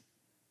the issue.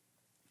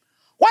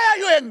 Why are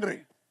you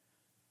angry?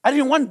 I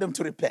didn't want them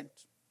to repent.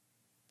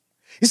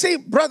 You see,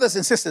 brothers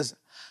and sisters,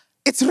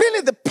 it's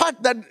really the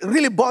part that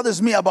really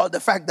bothers me about the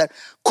fact that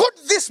could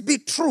this be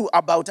true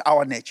about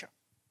our nature?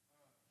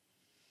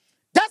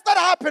 Does that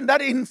happen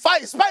that in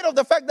spite of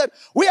the fact that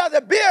we are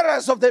the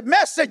bearers of the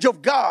message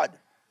of God,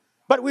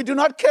 but we do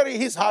not carry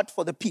his heart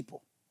for the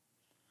people?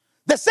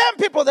 The same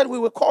people that we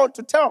were called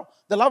to tell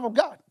the love of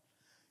God.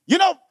 You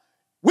know,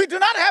 We do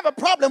not have a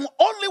problem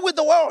only with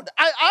the world.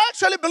 I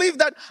actually believe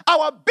that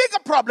our bigger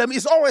problem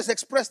is always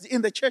expressed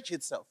in the church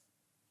itself.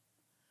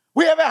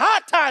 We have a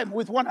hard time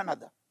with one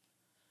another.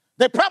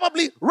 They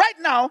probably, right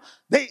now,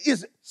 there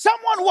is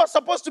someone who was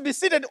supposed to be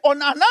seated on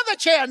another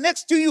chair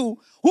next to you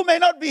who may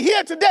not be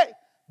here today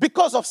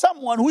because of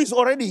someone who is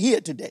already here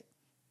today.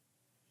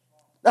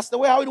 That's the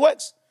way how it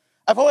works.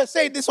 I've always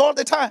said this all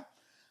the time.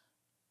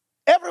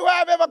 Everywhere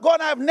I've ever gone,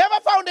 I've never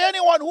found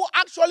anyone who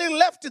actually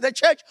left the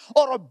church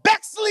or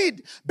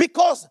backslid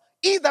because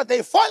either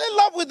they fall in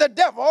love with the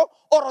devil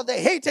or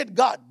they hated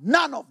God.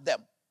 None of them.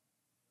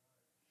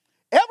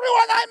 Everyone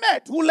I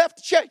met who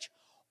left church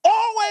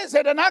always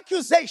had an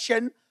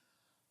accusation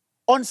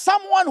on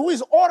someone who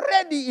is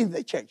already in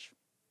the church.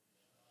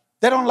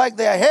 They don't like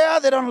their hair,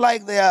 they don't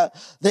like their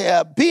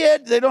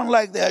beard, they don't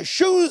like their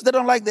shoes, they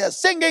don't like their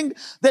singing,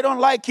 they don't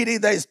like it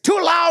either it's too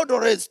loud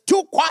or it's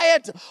too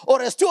quiet or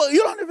it's too, you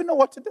don't even know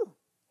what to do.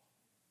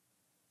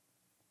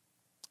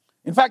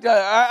 In fact,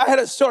 I had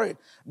a story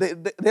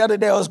the other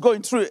day. I was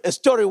going through a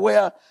story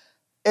where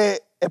a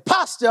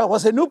pastor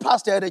was a new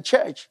pastor at a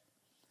church,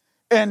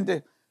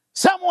 and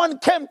someone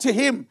came to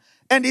him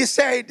and he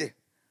said,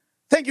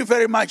 "Thank you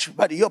very much,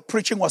 but your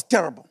preaching was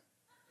terrible."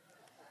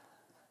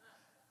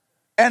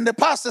 And the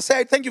pastor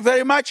said, "Thank you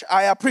very much.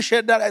 I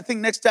appreciate that. I think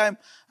next time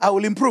I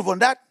will improve on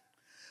that."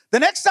 The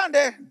next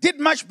Sunday did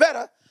much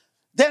better.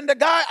 Then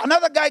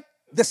another guy,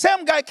 the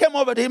same guy came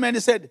over to him and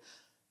he said,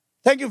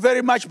 "Thank you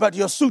very much, but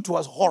your suit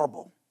was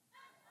horrible."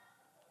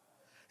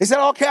 He said,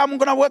 "Okay, I'm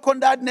going to work on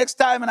that next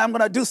time and I'm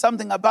going to do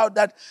something about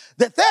that."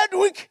 The third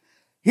week,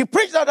 he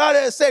preached that out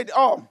and said,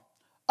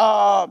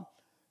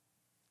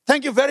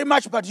 "Thank you very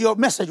much, but your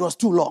message was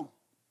too long."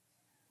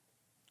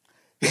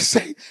 He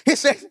said,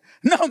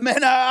 "No,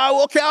 man,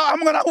 okay, I'm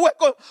going to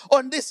work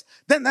on this."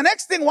 Then the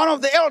next thing, one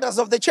of the elders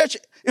of the church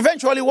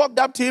eventually walked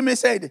up to him and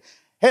said,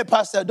 "Hey,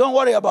 pastor, don't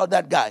worry about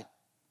that guy.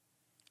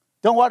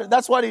 Don't worry.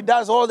 That's what he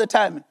does all the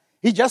time.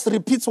 He just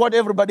repeats what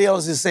everybody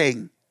else is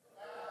saying."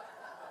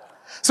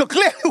 So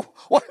clearly,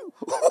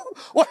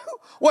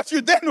 what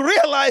you then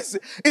realize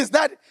is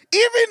that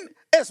even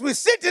as we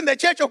sit in the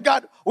church of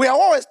God, we are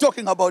always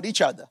talking about each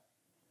other.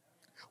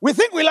 We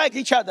think we like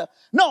each other.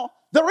 No,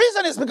 the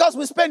reason is because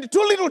we spend too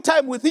little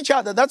time with each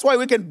other. That's why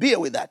we can bear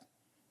with that.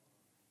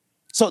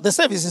 So the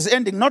service is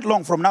ending not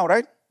long from now,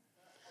 right?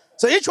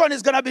 So each one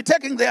is going to be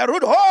taking their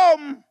route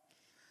home.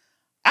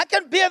 I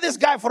can bear this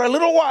guy for a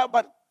little while,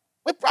 but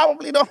we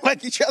probably don't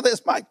like each other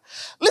as much.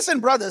 Listen,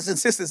 brothers and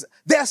sisters,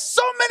 there are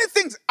so many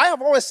things. I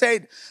have always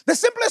said the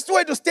simplest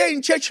way to stay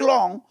in church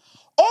long,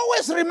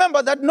 always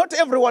remember that not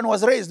everyone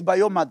was raised by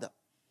your mother.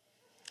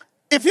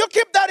 If you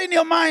keep that in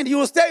your mind, you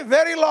will stay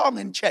very long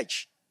in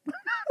church.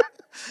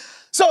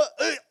 So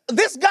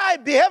this guy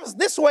behaves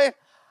this way.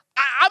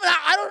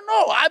 I don't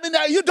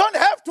know. You don't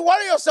have to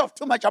worry yourself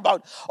too much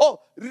about.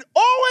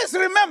 Always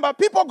remember,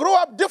 people grow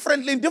up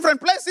differently in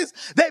different places.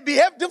 They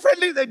behave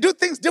differently. They do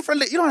things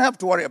differently. You don't have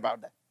to worry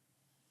about that.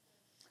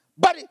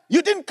 But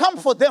you didn't come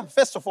for them,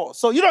 first of all.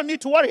 So you don't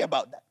need to worry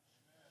about that.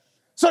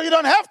 So you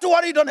don't have to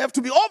worry. You don't have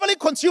to be overly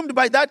consumed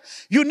by that.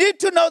 You need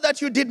to know that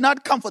you did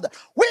not come for that.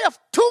 We have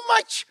too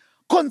much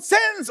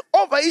concerns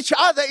over each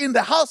other in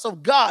the house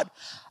of God.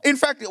 In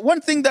fact,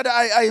 one thing that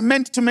I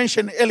meant to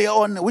mention earlier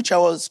on, which I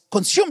was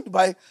consumed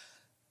by,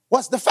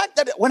 was the fact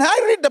that when I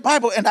read the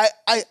Bible and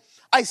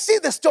I see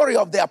the story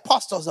of the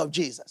apostles of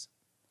Jesus,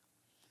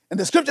 and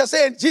the scripture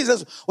says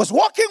Jesus was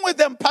walking with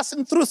them,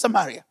 passing through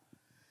Samaria.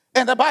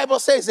 And the Bible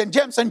says, and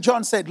James and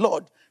John said,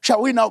 "Lord,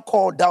 shall we now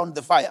call down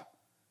the fire?"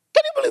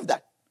 Can you believe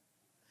that?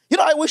 You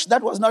know, I wish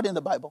that was not in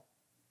the Bible.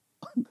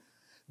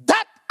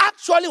 That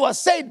actually was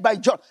said by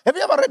John. Have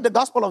you ever read the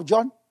Gospel of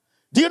John?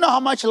 Do you know how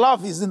much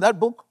love is in that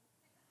book?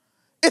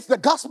 It's the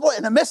gospel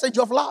and a message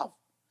of love.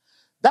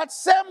 That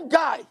same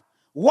guy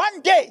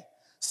one day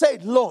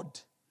said, "Lord,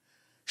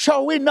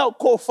 shall we now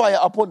call fire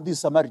upon these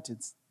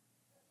Samaritans?"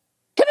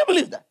 Can you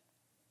believe that?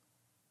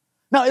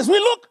 Now, as we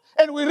look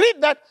and we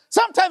read that,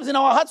 sometimes in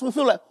our hearts we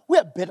feel like we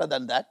are better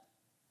than that.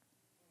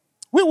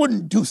 We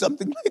wouldn't do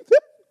something like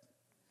that.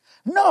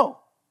 No,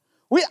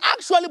 we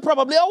actually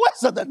probably are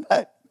worse than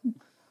that.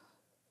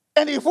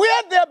 And if we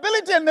had the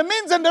ability and the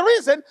means and the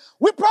reason,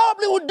 we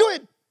probably would do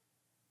it.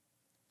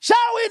 Shall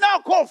we now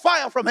call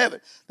fire from heaven?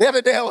 The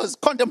other day I was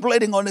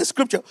contemplating on a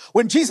scripture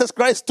when Jesus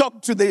Christ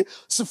talked to the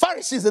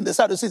Pharisees and the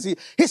Sadducees.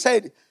 He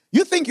said,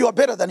 "You think you are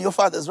better than your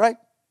fathers, right?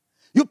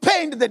 You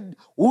paint the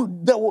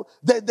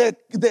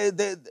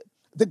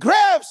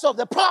graves of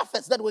the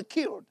prophets that were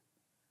killed.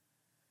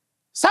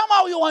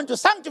 Somehow you want to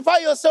sanctify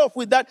yourself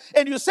with that,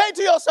 and you say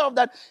to yourself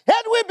that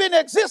had we been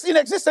in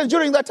existence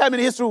during that time in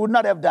history, we would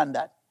not have done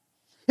that."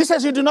 He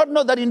says, "You do not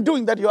know that in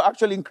doing that, you're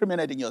actually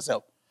incriminating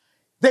yourself."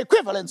 The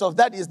equivalence of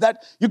that is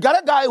that you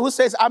got a guy who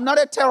says, "I'm not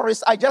a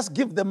terrorist, I just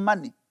give them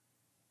money."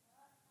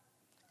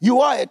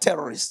 You are a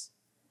terrorist.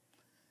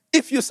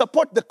 If you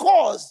support the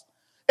cause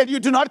and you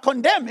do not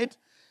condemn it,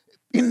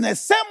 in the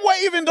same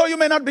way, even though you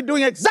may not be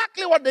doing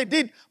exactly what they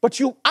did, but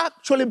you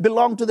actually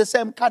belong to the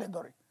same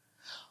category.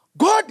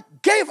 God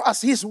gave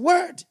us his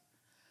word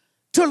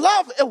to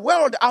love a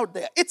world out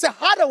there. It's a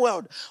harder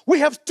world. We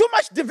have too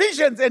much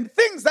divisions and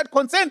things that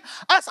concern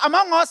us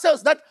among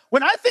ourselves that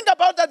when I think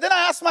about that, then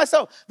I ask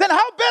myself, then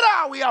how better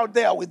are we out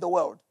there with the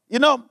world? You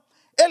know,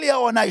 earlier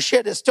on I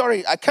shared a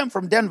story. I came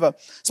from Denver,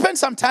 spent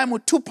some time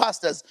with two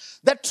pastors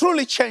that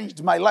truly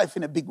changed my life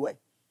in a big way.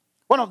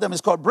 One of them is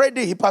called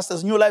Brady. He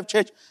pastors New Life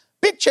Church,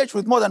 big church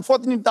with more than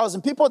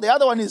 14,000 people. The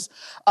other one is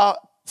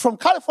from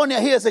California.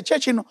 He has a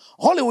church in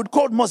Hollywood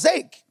called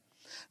Mosaic.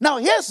 Now,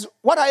 here's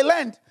what I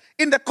learned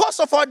in the course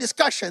of our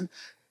discussion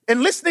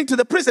and listening to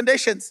the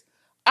presentations.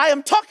 I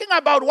am talking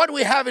about what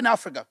we have in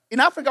Africa. In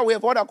Africa, we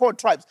have what are called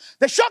tribes.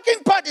 The shocking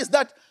part is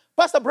that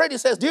Pastor Brady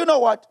says, do you know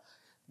what?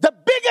 The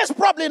biggest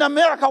problem in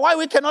America, why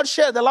we cannot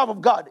share the love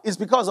of God, is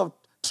because of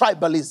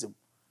tribalism.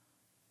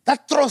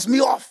 That throws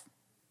me off.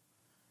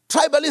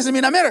 Tribalism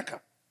in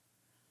America.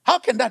 How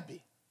can that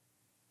be?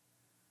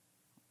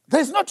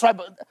 There are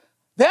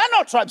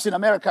no tribes in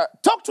America.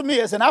 Talk to me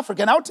as an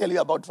African, I'll tell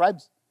you about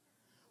tribes.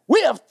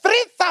 We have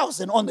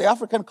 3,000 on the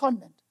African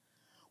continent.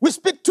 We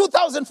speak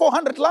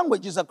 2,400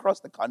 languages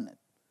across the continent.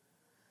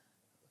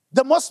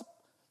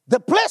 The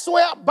place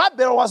where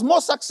Babel was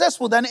more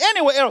successful than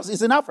anywhere else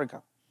is in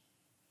Africa.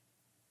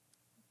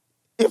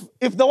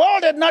 If the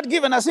world had not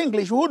given us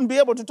English, we wouldn't be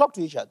able to talk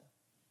to each other.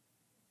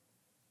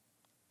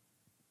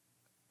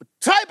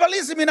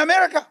 Tribalism in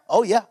America?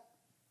 Oh, yeah.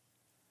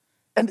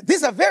 And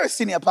these are very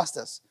senior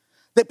pastors.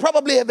 They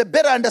probably have a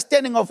better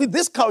understanding of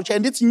this culture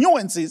and its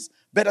nuances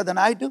better than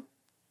I do.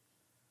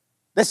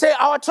 They say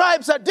our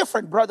tribes are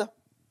different, brother.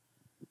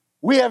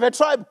 We have a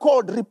tribe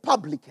called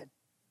Republican.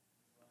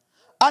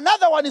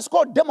 Another one is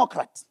called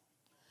Democrat.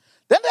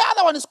 Then the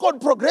other one is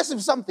called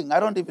progressive something. I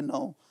don't even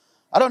know.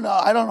 I don't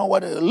know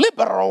what,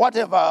 liberal or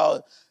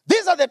whatever.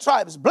 These are the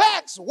tribes.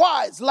 Blacks,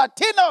 whites,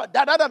 Latino,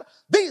 da-da-da.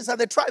 These are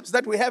the tribes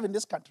that we have in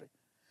this country.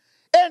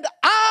 And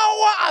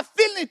our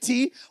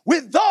affinity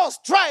with those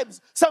tribes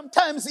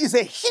sometimes is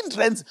a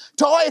hindrance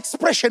to our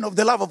expression of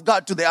the love of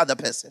God to the other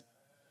person.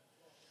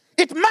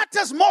 It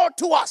matters more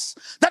to us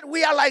that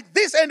we are like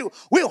this and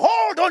we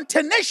hold on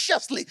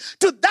tenaciously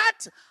to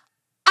that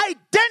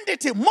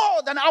identity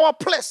more than our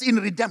place in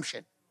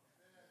redemption.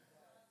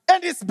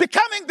 And it's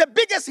becoming the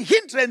biggest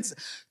hindrance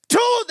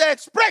to the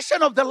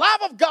expression of the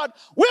love of God.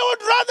 We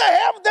would rather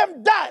have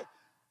them die.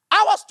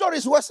 Our story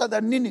is worse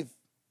than Nineveh.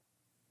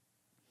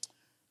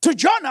 To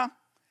Jonah,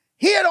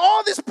 he had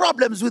all these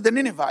problems with the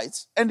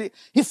Ninevites, and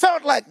he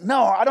felt like,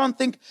 no, I don't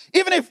think,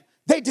 even if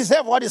they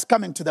deserve what is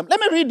coming to them. Let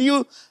me read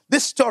you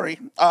this story.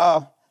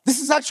 This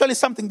is actually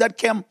something that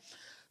came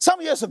some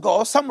years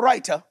ago. Some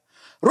writer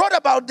wrote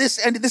about this,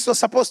 and this was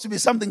supposed to be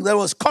something that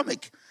was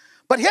comic.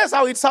 But here's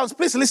how it sounds.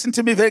 Please listen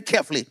to me very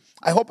carefully.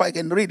 I hope I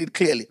can read it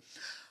clearly.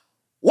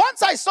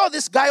 Once I saw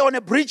this guy on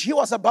a bridge. He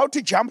was about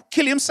to jump,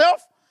 kill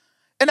himself.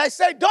 And I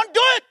said, don't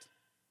do it.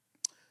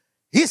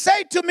 He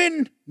said to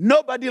me,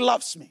 nobody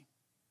loves me.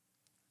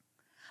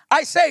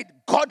 I said,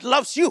 God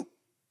loves you.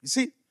 You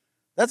see,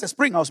 that's a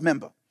Springhouse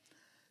member.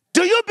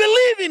 Do you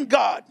believe in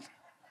God?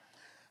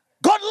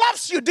 God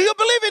loves you. Do you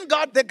believe in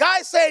God? The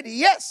guy said,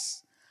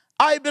 yes,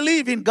 I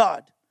believe in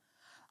God.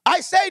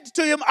 I said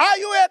to him, are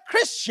you a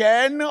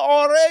Christian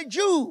or a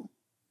Jew?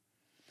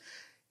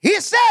 He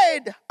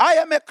said, I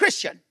am a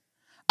Christian.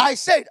 I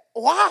said,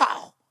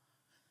 wow,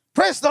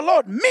 praise the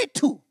Lord, me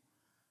too.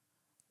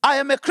 I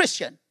am a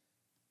Christian.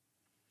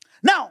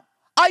 Now,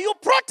 are you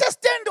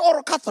Protestant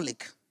or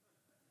Catholic?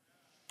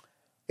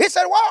 He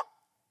said, well,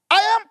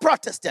 I am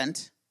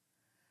Protestant.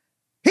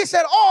 He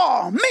said,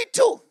 oh, me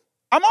too.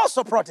 I'm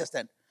also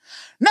Protestant.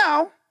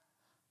 Now,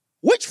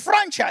 which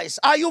franchise?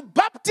 Are you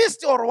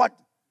Baptist or what?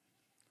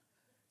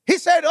 He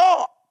said,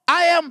 oh,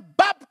 I am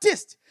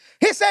Baptist.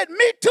 He said,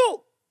 me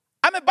too.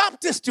 I'm a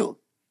Baptist too.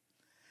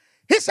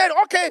 He said,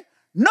 okay,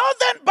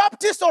 Northern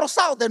Baptist or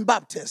Southern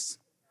Baptist?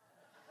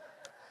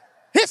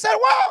 He said,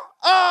 well,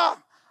 I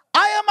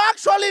am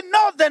actually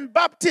Northern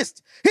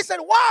Baptist. He said,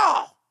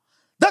 wow,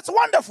 that's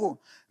wonderful.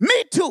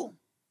 Me too.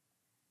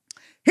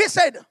 He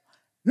said,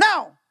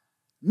 now,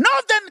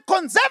 Northern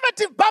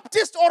Conservative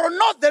Baptist or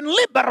Northern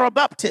Liberal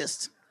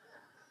Baptist?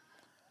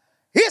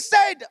 He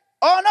said,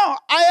 oh no,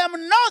 I am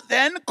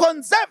Northern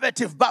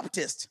Conservative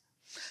Baptist.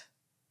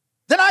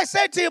 Then I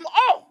said to him,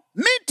 oh,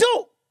 me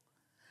too.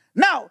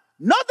 Now,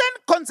 Northern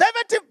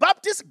Conservative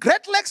Baptist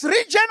Great Lakes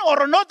region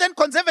or Northern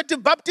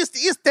Conservative Baptist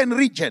Eastern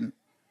region?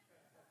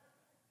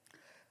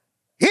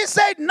 He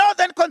said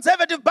Northern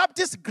Conservative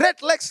Baptist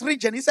Great Lakes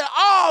region. He said,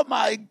 oh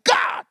my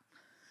God,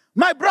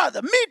 my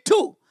brother, me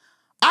too.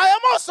 I am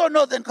also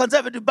Northern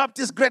Conservative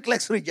Baptist Great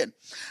Lakes region.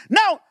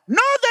 Now,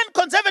 Northern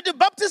Conservative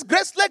Baptist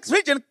Great Lakes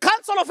region,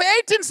 Council of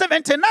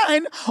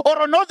 1879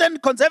 or a Northern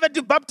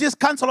Conservative Baptist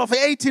Council of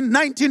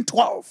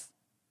 1912.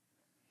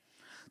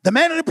 The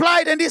man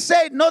replied and he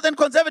said, Northern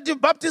Conservative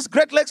Baptist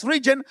Great Lakes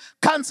region,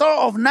 Council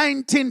of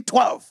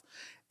 1912.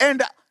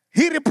 And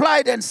he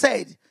replied and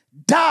said,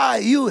 die,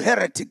 you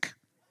heretic.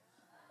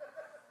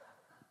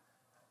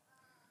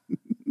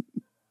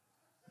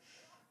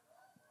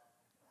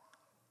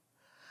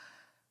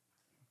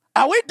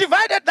 Are we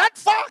divided that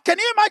far? Can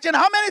you imagine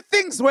how many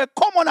things were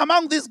common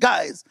among these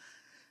guys?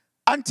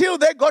 until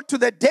they got to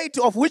the date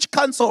of which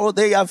council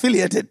they are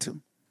affiliated to.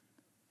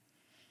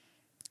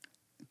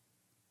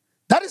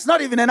 That is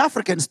not even an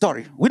African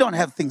story. We don't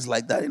have things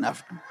like that in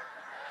Africa.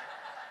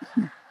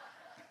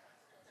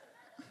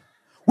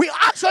 We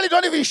actually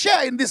don't even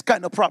share in these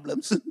kind of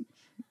problems.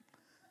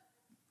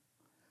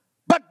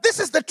 But this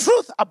is the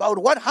truth about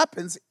what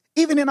happens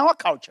even in our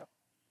culture.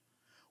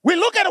 We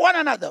look at one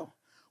another.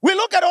 We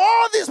look at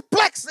all these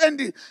plaques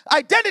and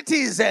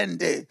identities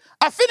and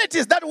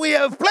affinities that we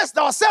have placed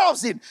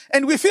ourselves in,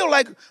 and we feel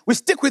like we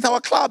stick with our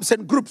clubs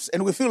and groups,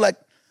 and we feel like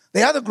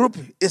the other group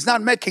is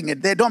not making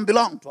it. They don't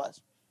belong to us.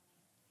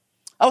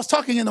 I was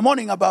talking in the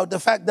morning about the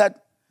fact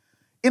that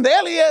in the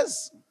early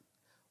years,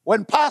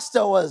 when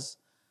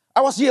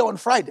I was here on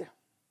Friday,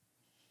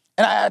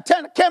 and I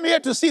came here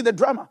to see the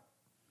drama,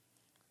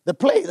 the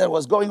play that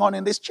was going on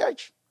in this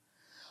church.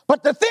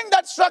 But the thing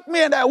that struck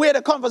me, and we had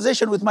a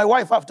conversation with my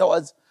wife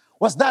afterwards,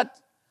 was that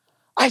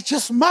I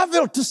just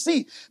marveled to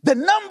see the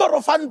number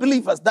of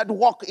unbelievers that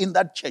walk in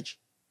that church.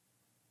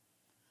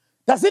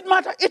 Does it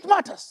matter? It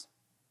matters.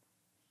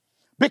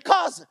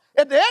 Because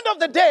at the end of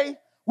the day,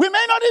 we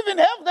may not even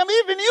have them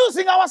even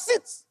using our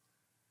seats.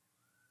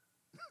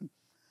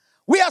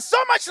 We are so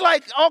much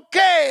like,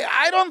 okay,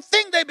 I don't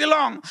think they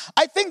belong.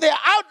 I think they're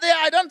out there.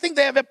 I don't think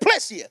they have a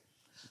place here.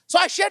 So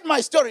I shared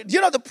my story. Do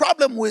you know the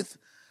problem with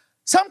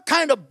some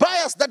kind of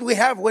bias that we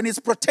have when it's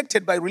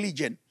protected by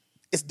religion?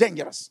 It's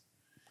dangerous.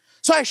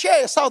 So I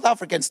share a South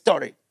African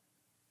story.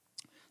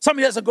 Some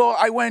years ago,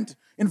 I went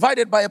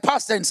invited by a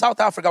pastor in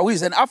South Africa who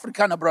is an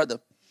Afrikaner brother.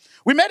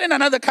 We met in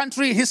another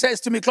country. He says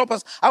to me,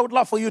 Clopas, I would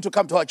love for you to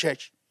come to our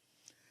church.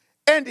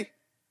 And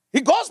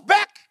he goes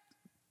back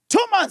 2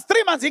 months,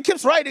 3 months. He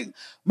keeps writing,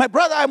 my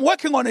brother, I'm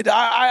working on it.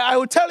 I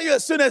will tell you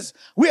as soon as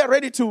we are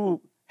ready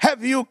to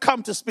have you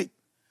come to speak.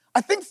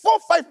 I think 4 or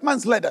 5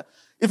 months later,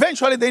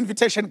 eventually the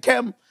invitation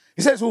came.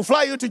 He says, we'll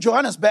fly you to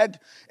Johannesburg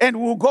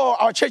and we'll go.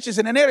 Our church is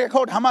in an area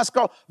called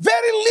Hammanskraal.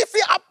 Very leafy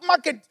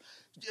upmarket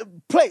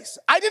place.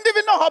 I didn't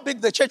even know how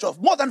big the church was.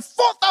 More than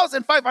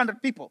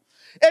 4,500 people.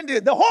 And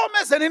the whole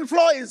mezzanine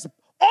floor is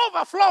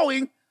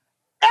overflowing.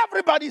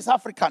 Everybody's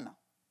Afrikaner.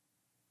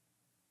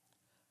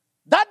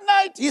 That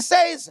night, he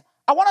says,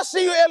 I want to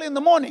see you early in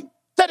the morning,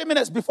 30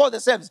 minutes before the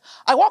service.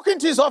 I walk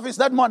into his office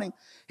that morning.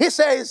 He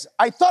says,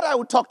 I thought I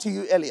would talk to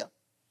you earlier.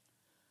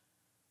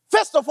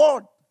 First of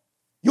all,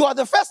 you are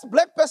the first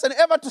black person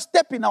ever to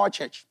step in our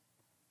church.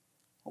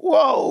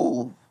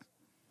 Whoa.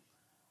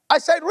 I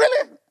said,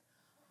 really?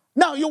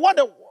 Now you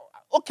wonder,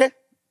 okay,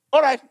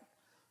 all right.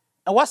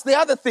 And what's the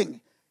other thing?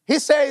 He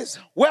says,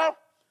 well,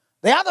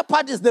 the other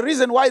part is the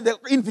reason why the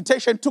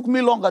invitation took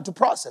me longer to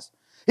process.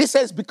 He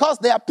says, because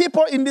there are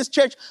people in this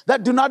church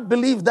that do not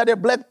believe that a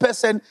black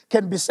person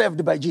can be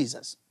saved by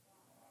Jesus.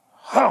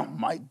 Oh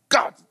my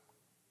God.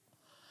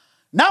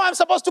 Now I'm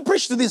supposed to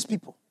preach to these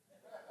people.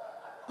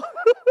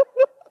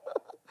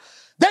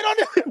 They don't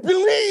even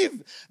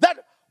believe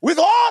that with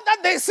all that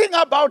they sing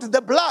about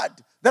the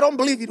blood, they don't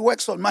believe it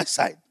works on my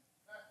side.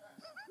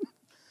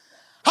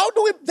 How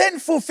do we then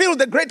fulfill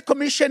the Great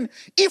Commission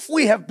if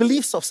we have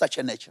beliefs of such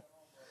a nature?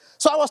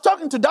 So I was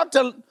talking to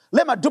Dr.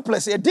 Lema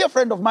Duplessis, a dear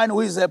friend of mine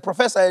who is a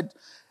professor at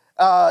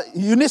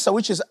UNISA,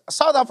 which is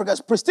South Africa's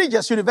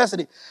prestigious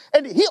university.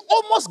 And he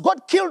almost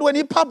got killed when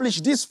he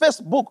published this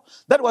first book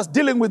that was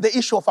dealing with the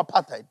issue of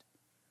apartheid.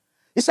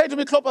 He said to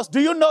me, Clopas, do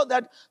you know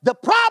that the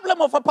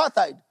problem of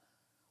apartheid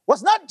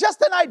was not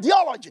just an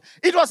ideology.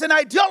 It was an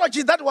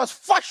ideology that was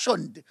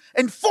fashioned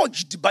and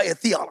forged by a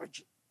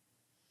theology.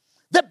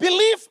 The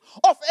belief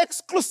of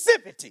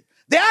exclusivity.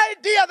 The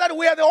idea that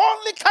we are the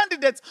only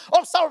candidates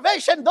of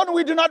salvation, then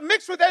we do not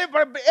mix with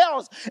anybody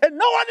else. And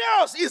no one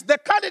else is the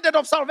candidate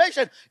of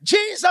salvation.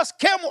 Jesus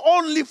came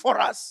only for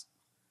us.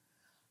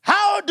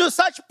 How do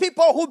such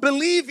people who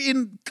believe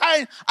in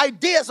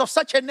ideas of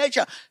such a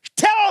nature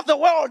tell the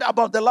world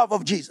about the love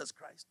of Jesus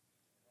Christ?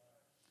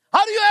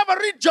 How do you ever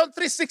read John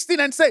 3:16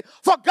 and say,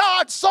 for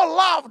God so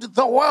loved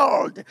the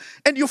world,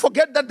 and you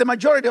forget that the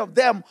majority of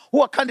them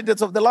who are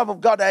candidates of the love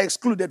of God are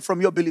excluded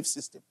from your belief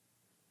system?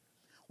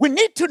 We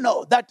need to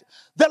know that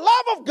the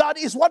love of God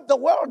is what the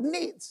world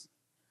needs.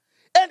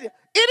 And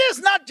it is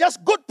not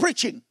just good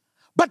preaching,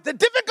 but the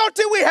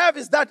difficulty we have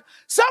is that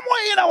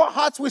somewhere in our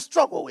hearts we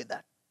struggle with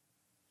that.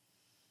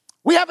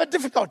 We have a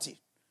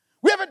difficulty.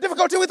 We have a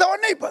difficulty with our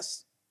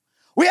neighbors.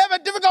 We have a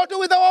difficulty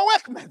with our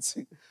workmates.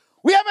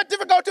 We have a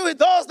difficulty with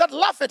those that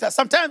laugh at us.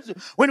 Sometimes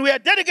when we are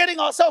dedicating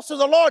ourselves to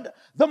the Lord,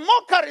 the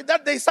mockery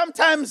that they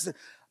sometimes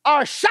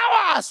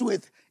shower us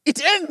with,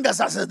 it angers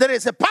us. There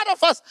is a part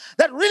of us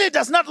that really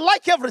does not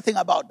like everything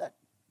about that.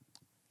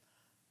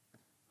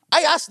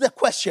 I asked the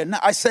question.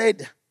 I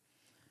said,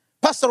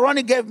 Pastor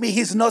Ronnie gave me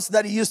his notes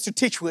that he used to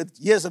teach with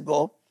years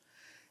ago.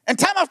 And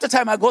time after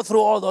time, I go through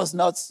all those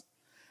notes.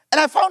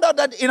 And I found out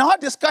that in our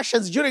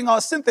discussions during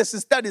our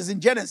synthesis studies in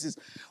Genesis,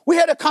 we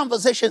had a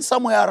conversation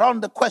somewhere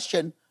around the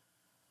question,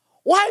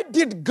 why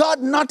did God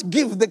not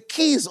give the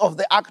keys of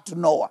the ark to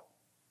Noah?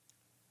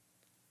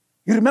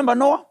 You remember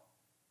Noah?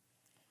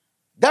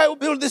 Guy who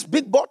built this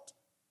big boat,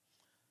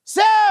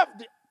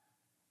 saved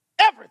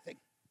everything.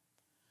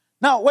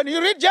 Now, when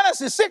you read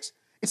Genesis 6,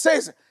 it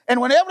says, and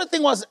when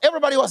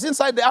everybody was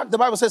inside the ark, the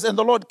Bible says, and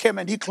the Lord came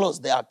and he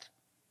closed the ark.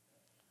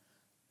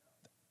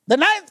 The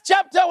 9th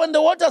chapter, when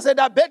the waters had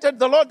abated,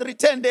 the Lord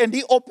returned and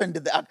he opened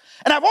the ark.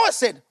 And I've always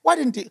said, why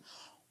didn't he?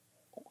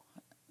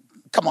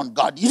 Come on,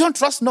 God, you don't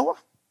trust Noah?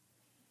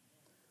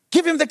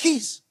 Give him the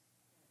keys.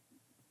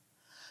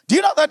 Do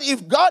you know that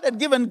if God had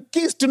given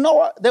keys to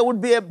Noah, there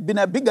would been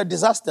a bigger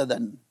disaster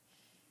then?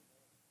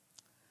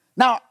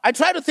 Now, I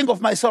try to think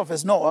of myself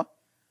as Noah.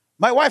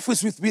 My wife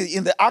was with me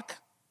in the ark.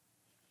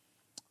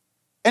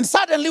 And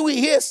suddenly we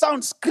hear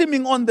sound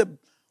screaming on the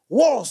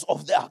walls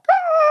of the ark.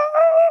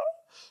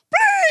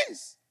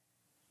 Please!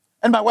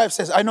 And my wife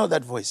says, I know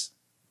that voice.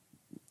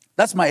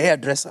 That's my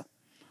hairdresser.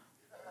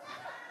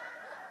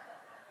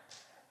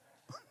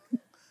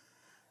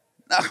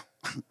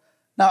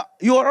 Now,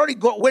 you already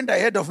went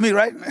ahead of me,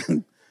 right?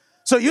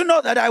 So you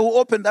know that I will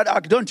open that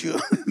ark, don't you?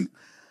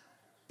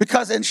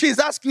 And she's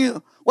asking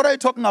you, what are you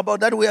talking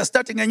about? That we are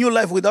starting a new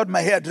life without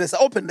my hairdresser.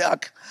 Open the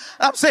ark.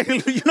 I'm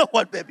saying, you know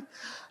what, baby?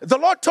 The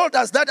Lord told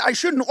us that I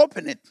shouldn't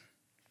open it.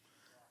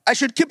 I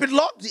should keep it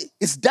locked.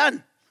 It's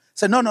done.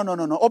 Say, no.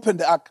 Open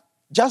the ark.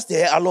 Just the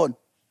hair alone.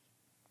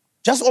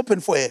 Just open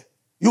for her.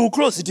 You will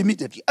close it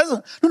immediately. I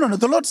said, no.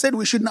 The Lord said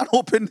we should not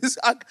open this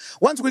ark.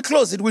 Once we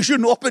close it, we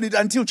shouldn't open it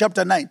until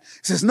chapter 9. He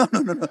says, no.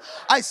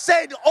 I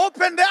said,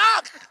 open the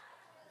ark.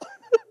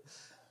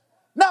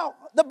 Now,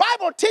 the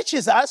Bible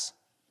teaches us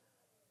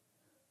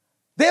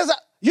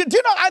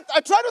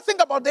I try to think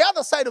about the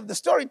other side of the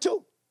story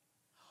too.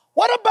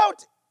 What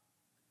about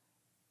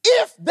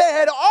if there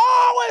had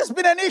always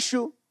been an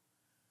issue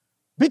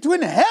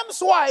between Ham's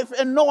wife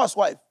and Noah's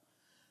wife?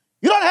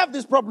 You don't have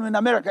this problem in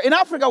America. In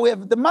Africa, we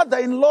have the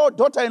mother-in-law,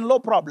 daughter-in-law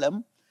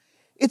problem.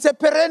 It's a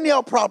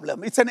perennial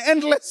problem. It's an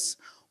endless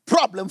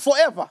problem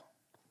forever.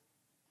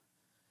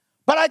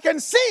 But I can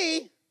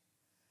see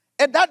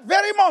at that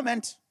very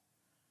moment,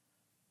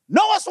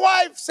 Noah's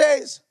wife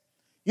says,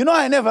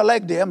 I never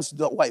liked Ham's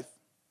wife.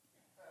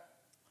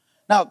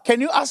 Now, can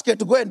you ask her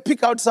to go and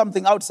pick out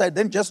something outside,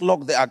 then just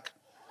lock the ark?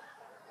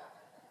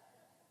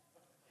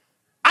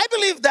 I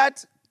believe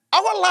that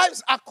our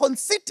lives are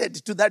conceited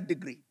to that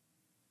degree.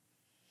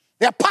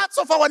 They are parts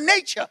of our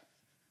nature.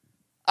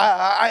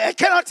 I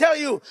cannot tell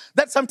you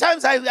that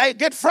sometimes I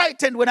get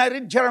frightened when I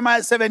read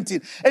Jeremiah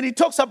 17, and he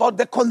talks about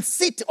the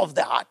conceit of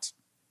the heart.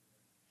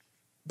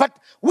 But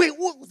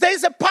there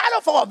is a part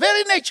of our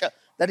very nature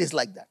that is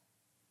like that.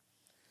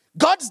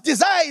 God's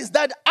desire is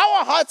that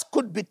our hearts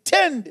could be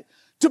turned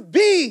to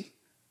be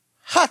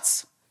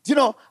hearts.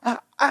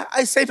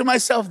 I say to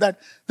myself that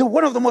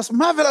one of the most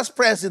marvelous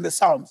prayers in the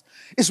Psalms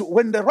is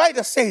when the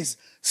writer says,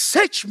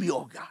 search me,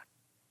 O God.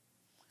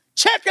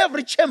 Check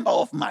every chamber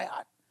of my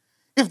heart.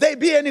 If there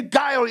be any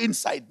guile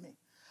inside me.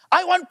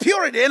 I want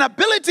purity and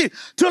ability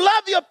to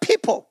love your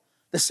people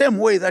the same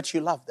way that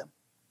you love them.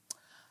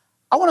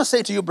 I want to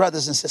say to you,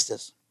 brothers and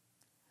sisters,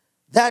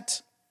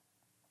 that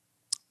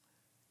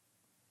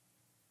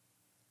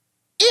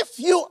if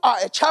you are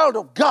a child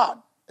of God,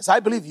 as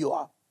I believe you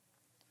are,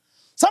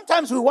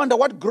 sometimes we wonder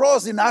what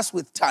grows in us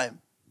with time.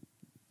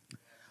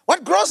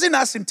 What grows in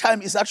us in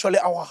time is actually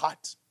our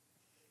heart.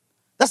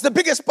 That's the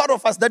biggest part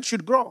of us that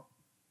should grow.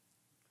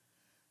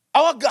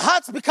 Our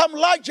hearts become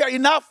larger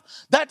enough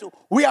that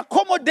we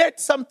accommodate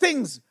some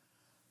things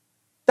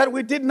that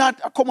we did not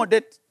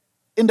accommodate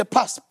in the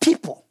past.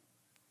 People.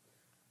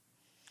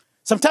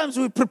 Sometimes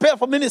we prepare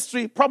for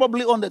ministry,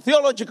 probably on the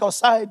theological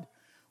side.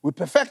 We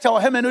perfect our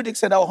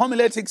hermeneutics and our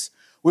homiletics.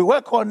 We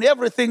work on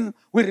everything.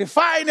 We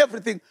refine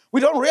everything.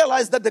 We don't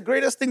realize that the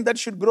greatest thing that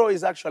should grow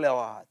is actually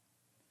our heart.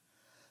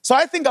 So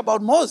I think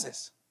about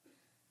Moses.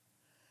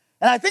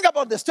 And I think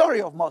about the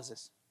story of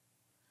Moses.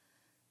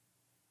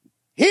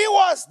 He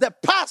was the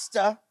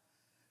pastor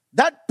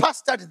that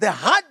pastored the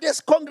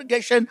hardest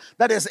congregation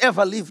that has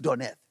ever lived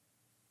on earth.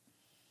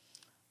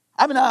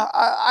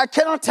 I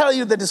cannot tell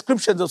you the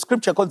descriptions of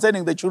Scripture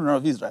concerning the children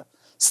of Israel.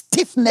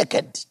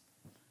 Stiff-necked.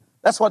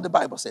 That's what the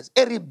Bible says.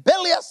 A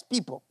rebellious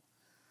people.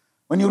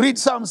 When you read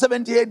Psalm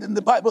 78, and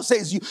the Bible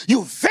says,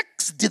 you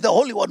vexed the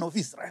Holy One of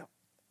Israel.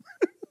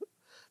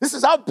 This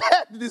is how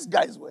bad these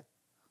guys were.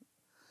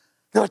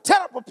 They were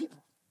terrible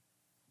people.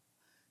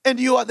 And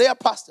you are their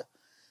pastor.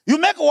 You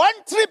make one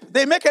trip,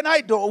 they make an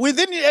idol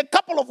within a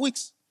couple of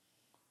weeks.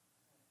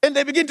 And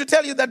they begin to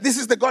tell you that this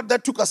is the God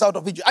that took us out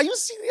of Egypt. Are you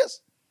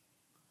serious?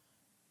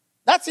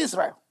 That's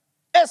Israel.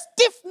 A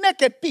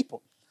stiff-necked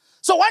people.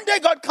 So one day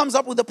God comes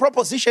up with a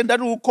proposition that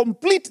will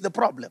complete the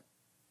problem.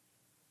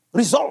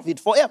 Resolve it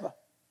forever.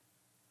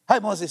 Hi,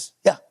 Moses.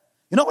 Yeah.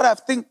 You know what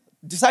I've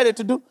decided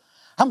to do?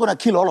 I'm going to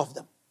kill all of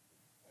them.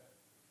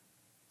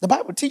 The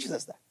Bible teaches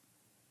us that.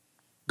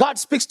 God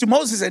speaks to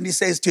Moses and he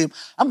says to him,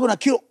 I'm going to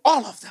kill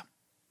all of them.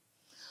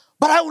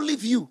 But I will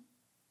leave you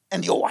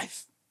and your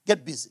wife.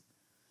 Get busy.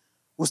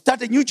 We'll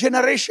start a new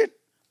generation,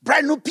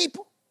 brand new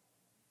people.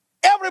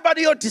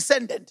 Everybody your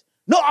descendant,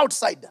 no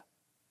outsider.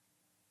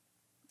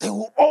 They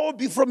will all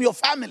be from your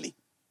family.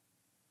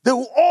 They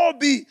will all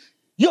be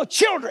your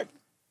children.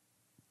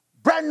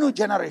 Brand new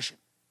generation.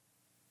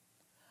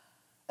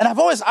 And I've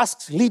always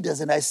asked leaders,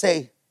 and I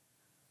say,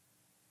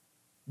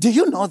 Do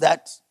you know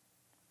that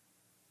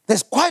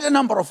there's quite a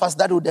number of us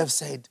that would have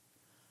said,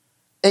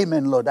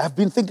 Amen, Lord. I've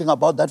been thinking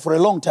about that for a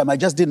long time. I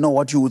just didn't know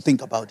what you would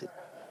think about it.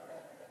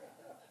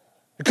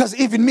 Because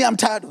even me, I'm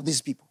tired of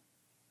these people.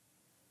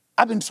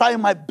 I've been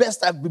trying my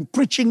best. I've been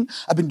preaching.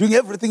 I've been doing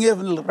everything.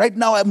 Even right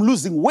now, I'm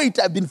losing weight.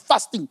 I've been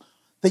fasting.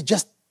 They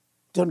just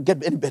don't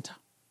get any better.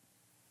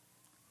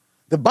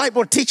 The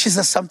Bible teaches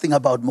us something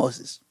about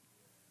Moses.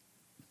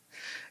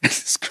 The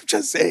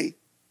scriptures say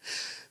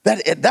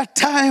that at that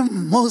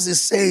time,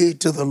 Moses said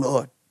to the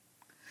Lord,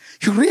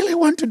 you really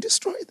want to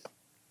destroy them?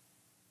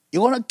 You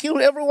want to kill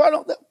every one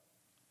of them?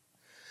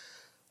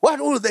 What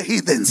will the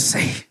heathen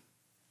say?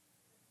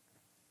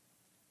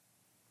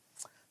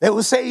 They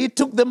will say he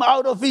took them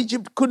out of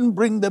Egypt, couldn't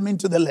bring them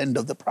into the land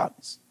of the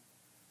promise.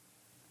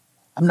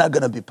 I'm not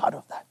going to be part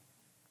of that.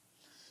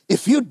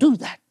 If you do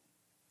that,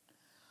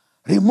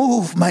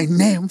 remove my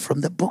name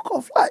from the book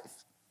of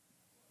life.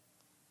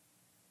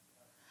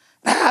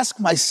 And I ask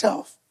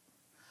myself,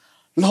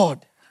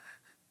 Lord,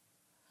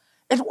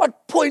 at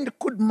what point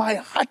could my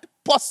heart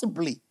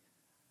possibly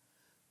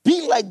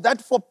be like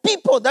that for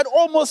people that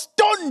almost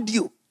stoned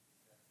you?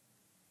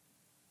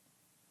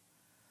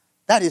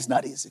 That is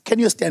not easy. Can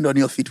you stand on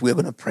your feet? We're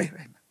going to pray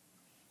right now.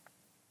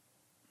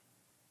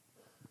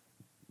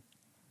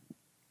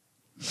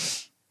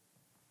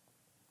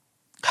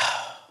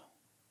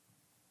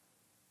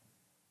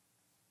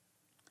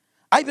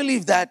 I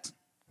believe that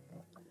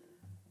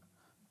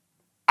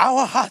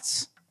our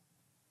hearts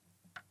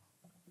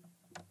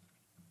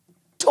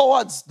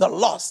towards the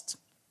lost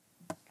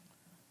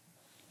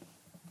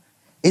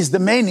is the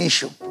main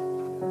issue.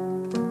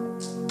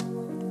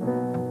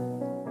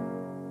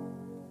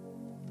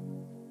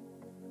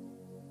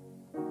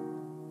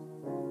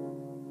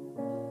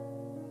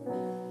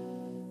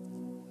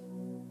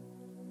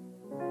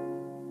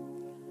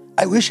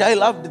 I wish I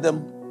loved them,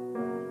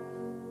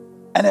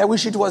 and I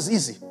wish it was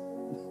easy.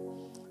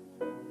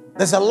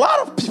 There's a lot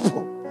of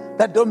people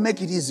that don't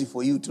make it easy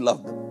for you to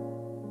love them.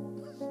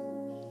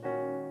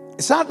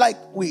 It's not like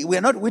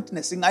we're not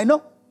witnessing. I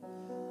know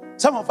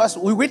some of us,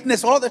 we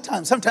witness all the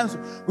time. Sometimes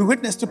we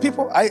witness to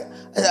people. I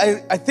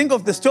think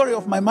of the story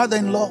of my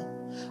mother-in-law.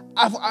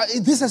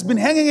 This has been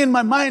hanging in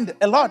my mind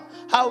a lot,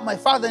 how my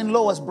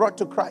father-in-law was brought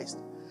to Christ.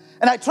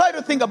 And I try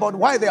to think about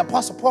why the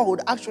Apostle Paul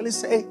would actually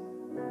say,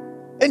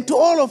 and to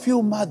all of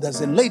you mothers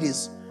and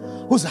ladies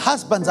whose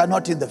husbands are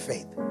not in the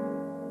faith,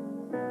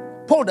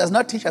 Paul does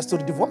not teach us to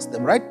divorce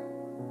them, right?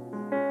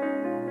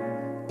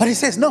 But he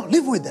says, no,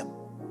 live with them.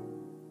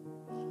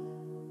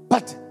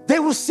 But they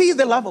will see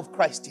the love of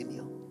Christ in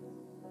you.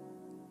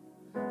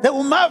 They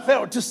will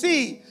marvel to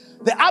see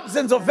the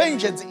absence of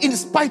vengeance in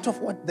spite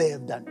of what they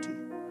have done to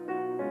you.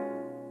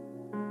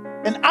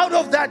 And out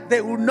of that,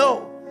 they will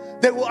know,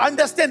 they will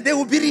understand, they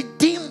will be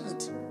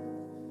redeemed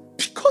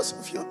because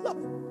of your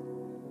love.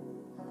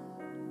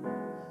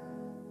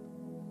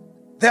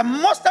 The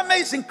most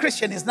amazing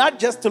Christian is not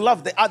just to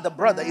love the other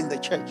brother in the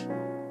church.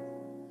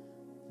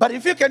 But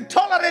if you can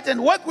tolerate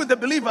and work with the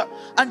believer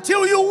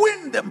until you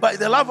win them by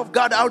the love of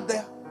God out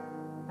there,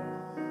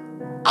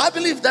 I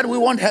believe that we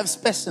won't have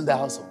space in the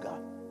house of God.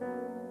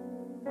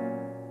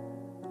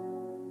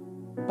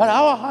 But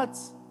our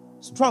hearts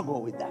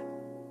struggle with that.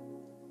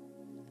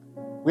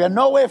 We are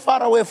nowhere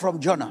far away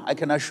from Jonah, I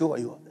can assure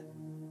you of that.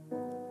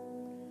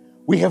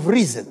 We have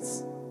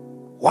reasons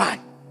why.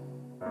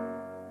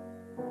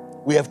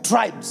 We have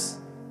tribes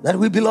that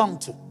we belong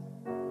to.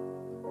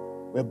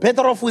 We're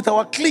better off with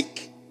our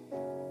clique,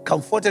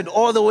 comforted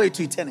all the way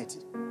to eternity.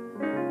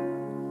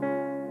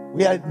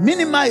 We are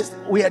minimized,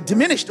 we are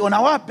diminished on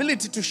our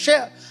ability to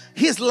share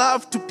His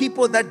love to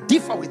people that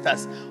differ with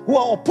us, who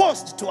are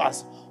opposed to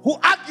us, who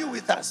argue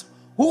with us,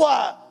 who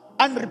are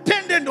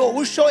unrepentant, or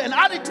who show an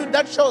attitude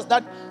that shows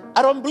that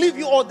I don't believe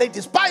you, or they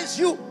despise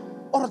you,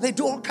 or they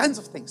do all kinds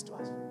of things to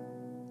us.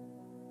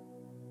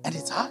 And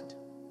it's hard.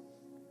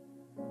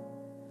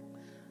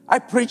 I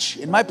preach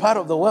in my part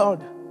of the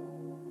world.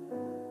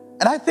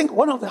 And I think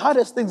one of the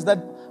hardest things that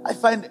I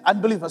find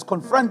unbelievers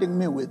confronting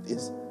me with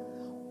is,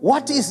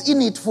 what is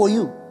in it for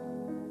you?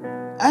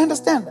 I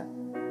understand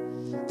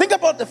that. Think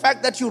about the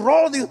fact that you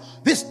roll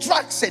these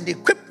trucks and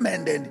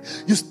equipment and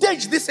you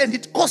stage this and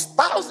it costs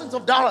thousands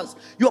of dollars.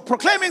 You are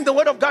proclaiming the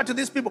word of God to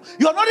these people.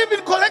 You are not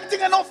even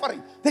collecting an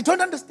offering. They don't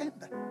understand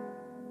that.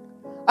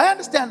 I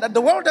understand that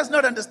the world does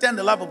not understand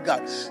the love of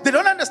God. They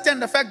don't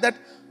understand the fact that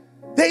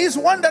there is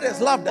one that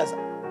has loved us.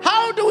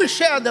 How do we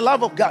share the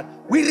love of God?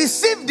 We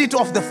received it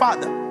of the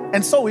Father,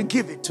 and so we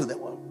give it to the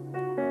world.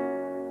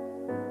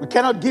 We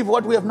cannot give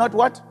what we have not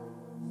what?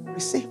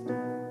 Received.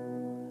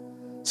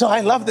 So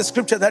I love the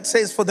scripture that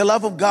says, for the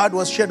love of God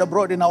was shed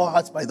abroad in our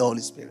hearts by the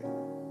Holy Spirit.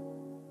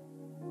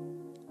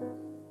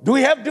 Do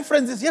we have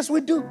differences? Yes,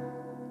 we do.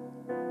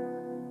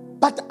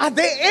 But are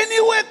they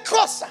anywhere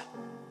closer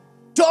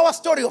to our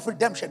story of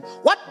redemption?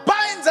 What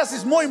binds us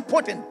is more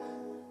important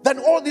than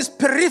all these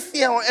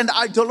peripheral and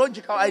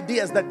ideological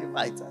ideas that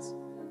divide us.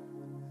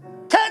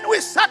 Can we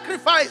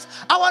sacrifice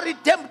our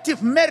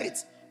redemptive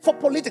merits for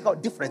political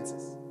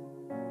differences?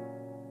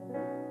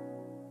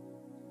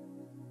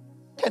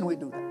 Can we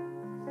do that?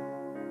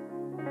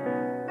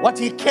 what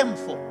he came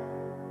for,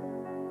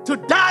 to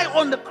die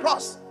on the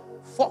cross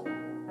for.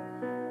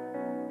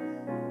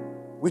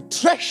 We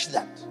trash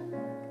that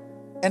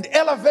and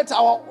elevate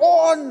our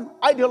own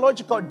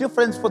ideological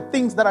difference for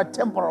things that are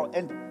temporal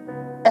and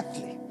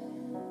earthly.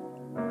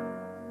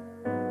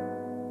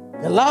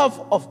 The love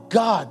of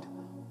God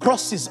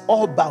crosses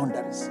all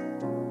boundaries.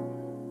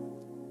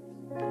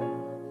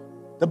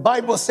 The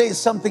Bible says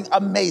something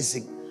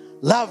amazing.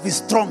 Love is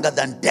stronger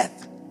than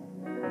death.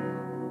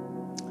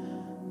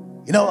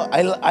 You know,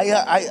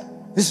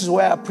 this is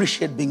where I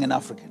appreciate being an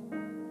African.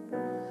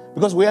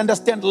 Because we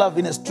understand love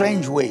in a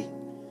strange way.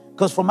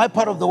 Because from my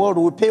part of the world,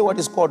 we pay what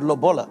is called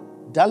lobola.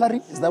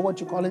 Dowry, is that what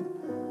you call it?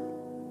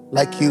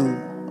 Like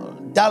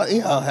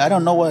I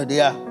don't know what,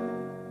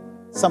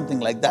 something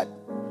like that.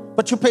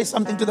 But you pay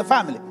something to the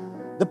family.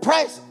 The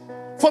price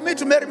for me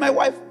to marry my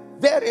wife,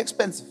 very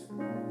expensive.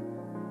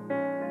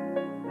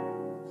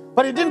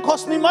 But it didn't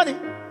cost me money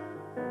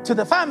to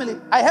the family.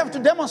 I have to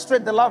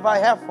demonstrate the love I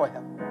have for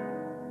her.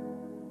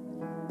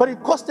 But it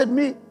costed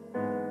me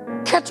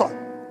cattle.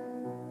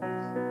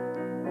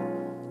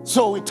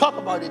 So we talk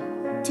about it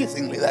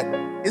teasingly. That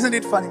isn't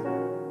it funny?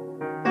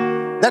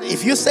 That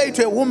if you say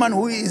to a woman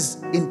who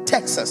is in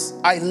Texas,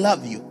 I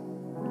love you,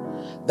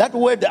 that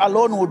word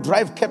alone will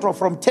drive cattle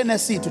from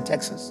Tennessee to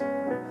Texas.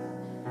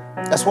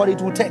 That's what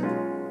it will take.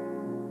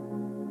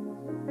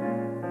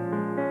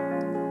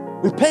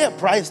 We pay a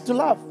price to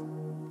love.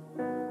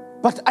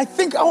 But I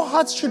think our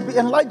hearts should be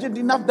enlightened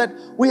enough that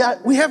we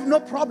have no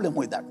problem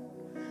with that.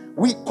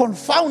 We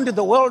confound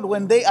the world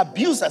when they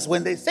abuse us,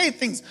 when they say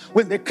things,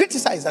 when they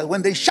criticize us,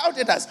 when they shout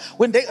at us,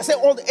 when they say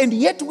and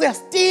yet we are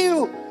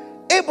still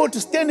able to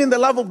stand in the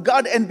love of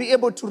God and be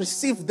able to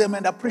receive them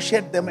and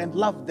appreciate them and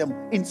love them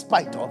in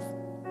spite of.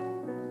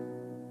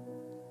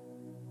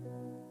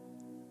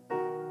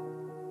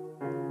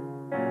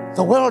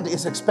 The world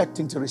is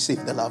expecting to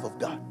receive the love of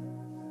God.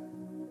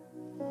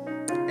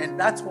 And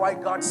that's why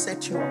God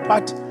set you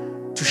apart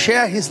to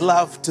share his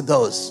love to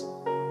those.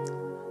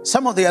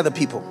 Some of the other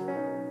people,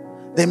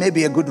 there may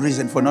be a good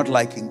reason for not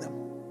liking them.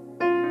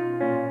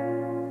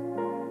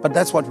 But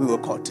that's what we were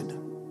called to do.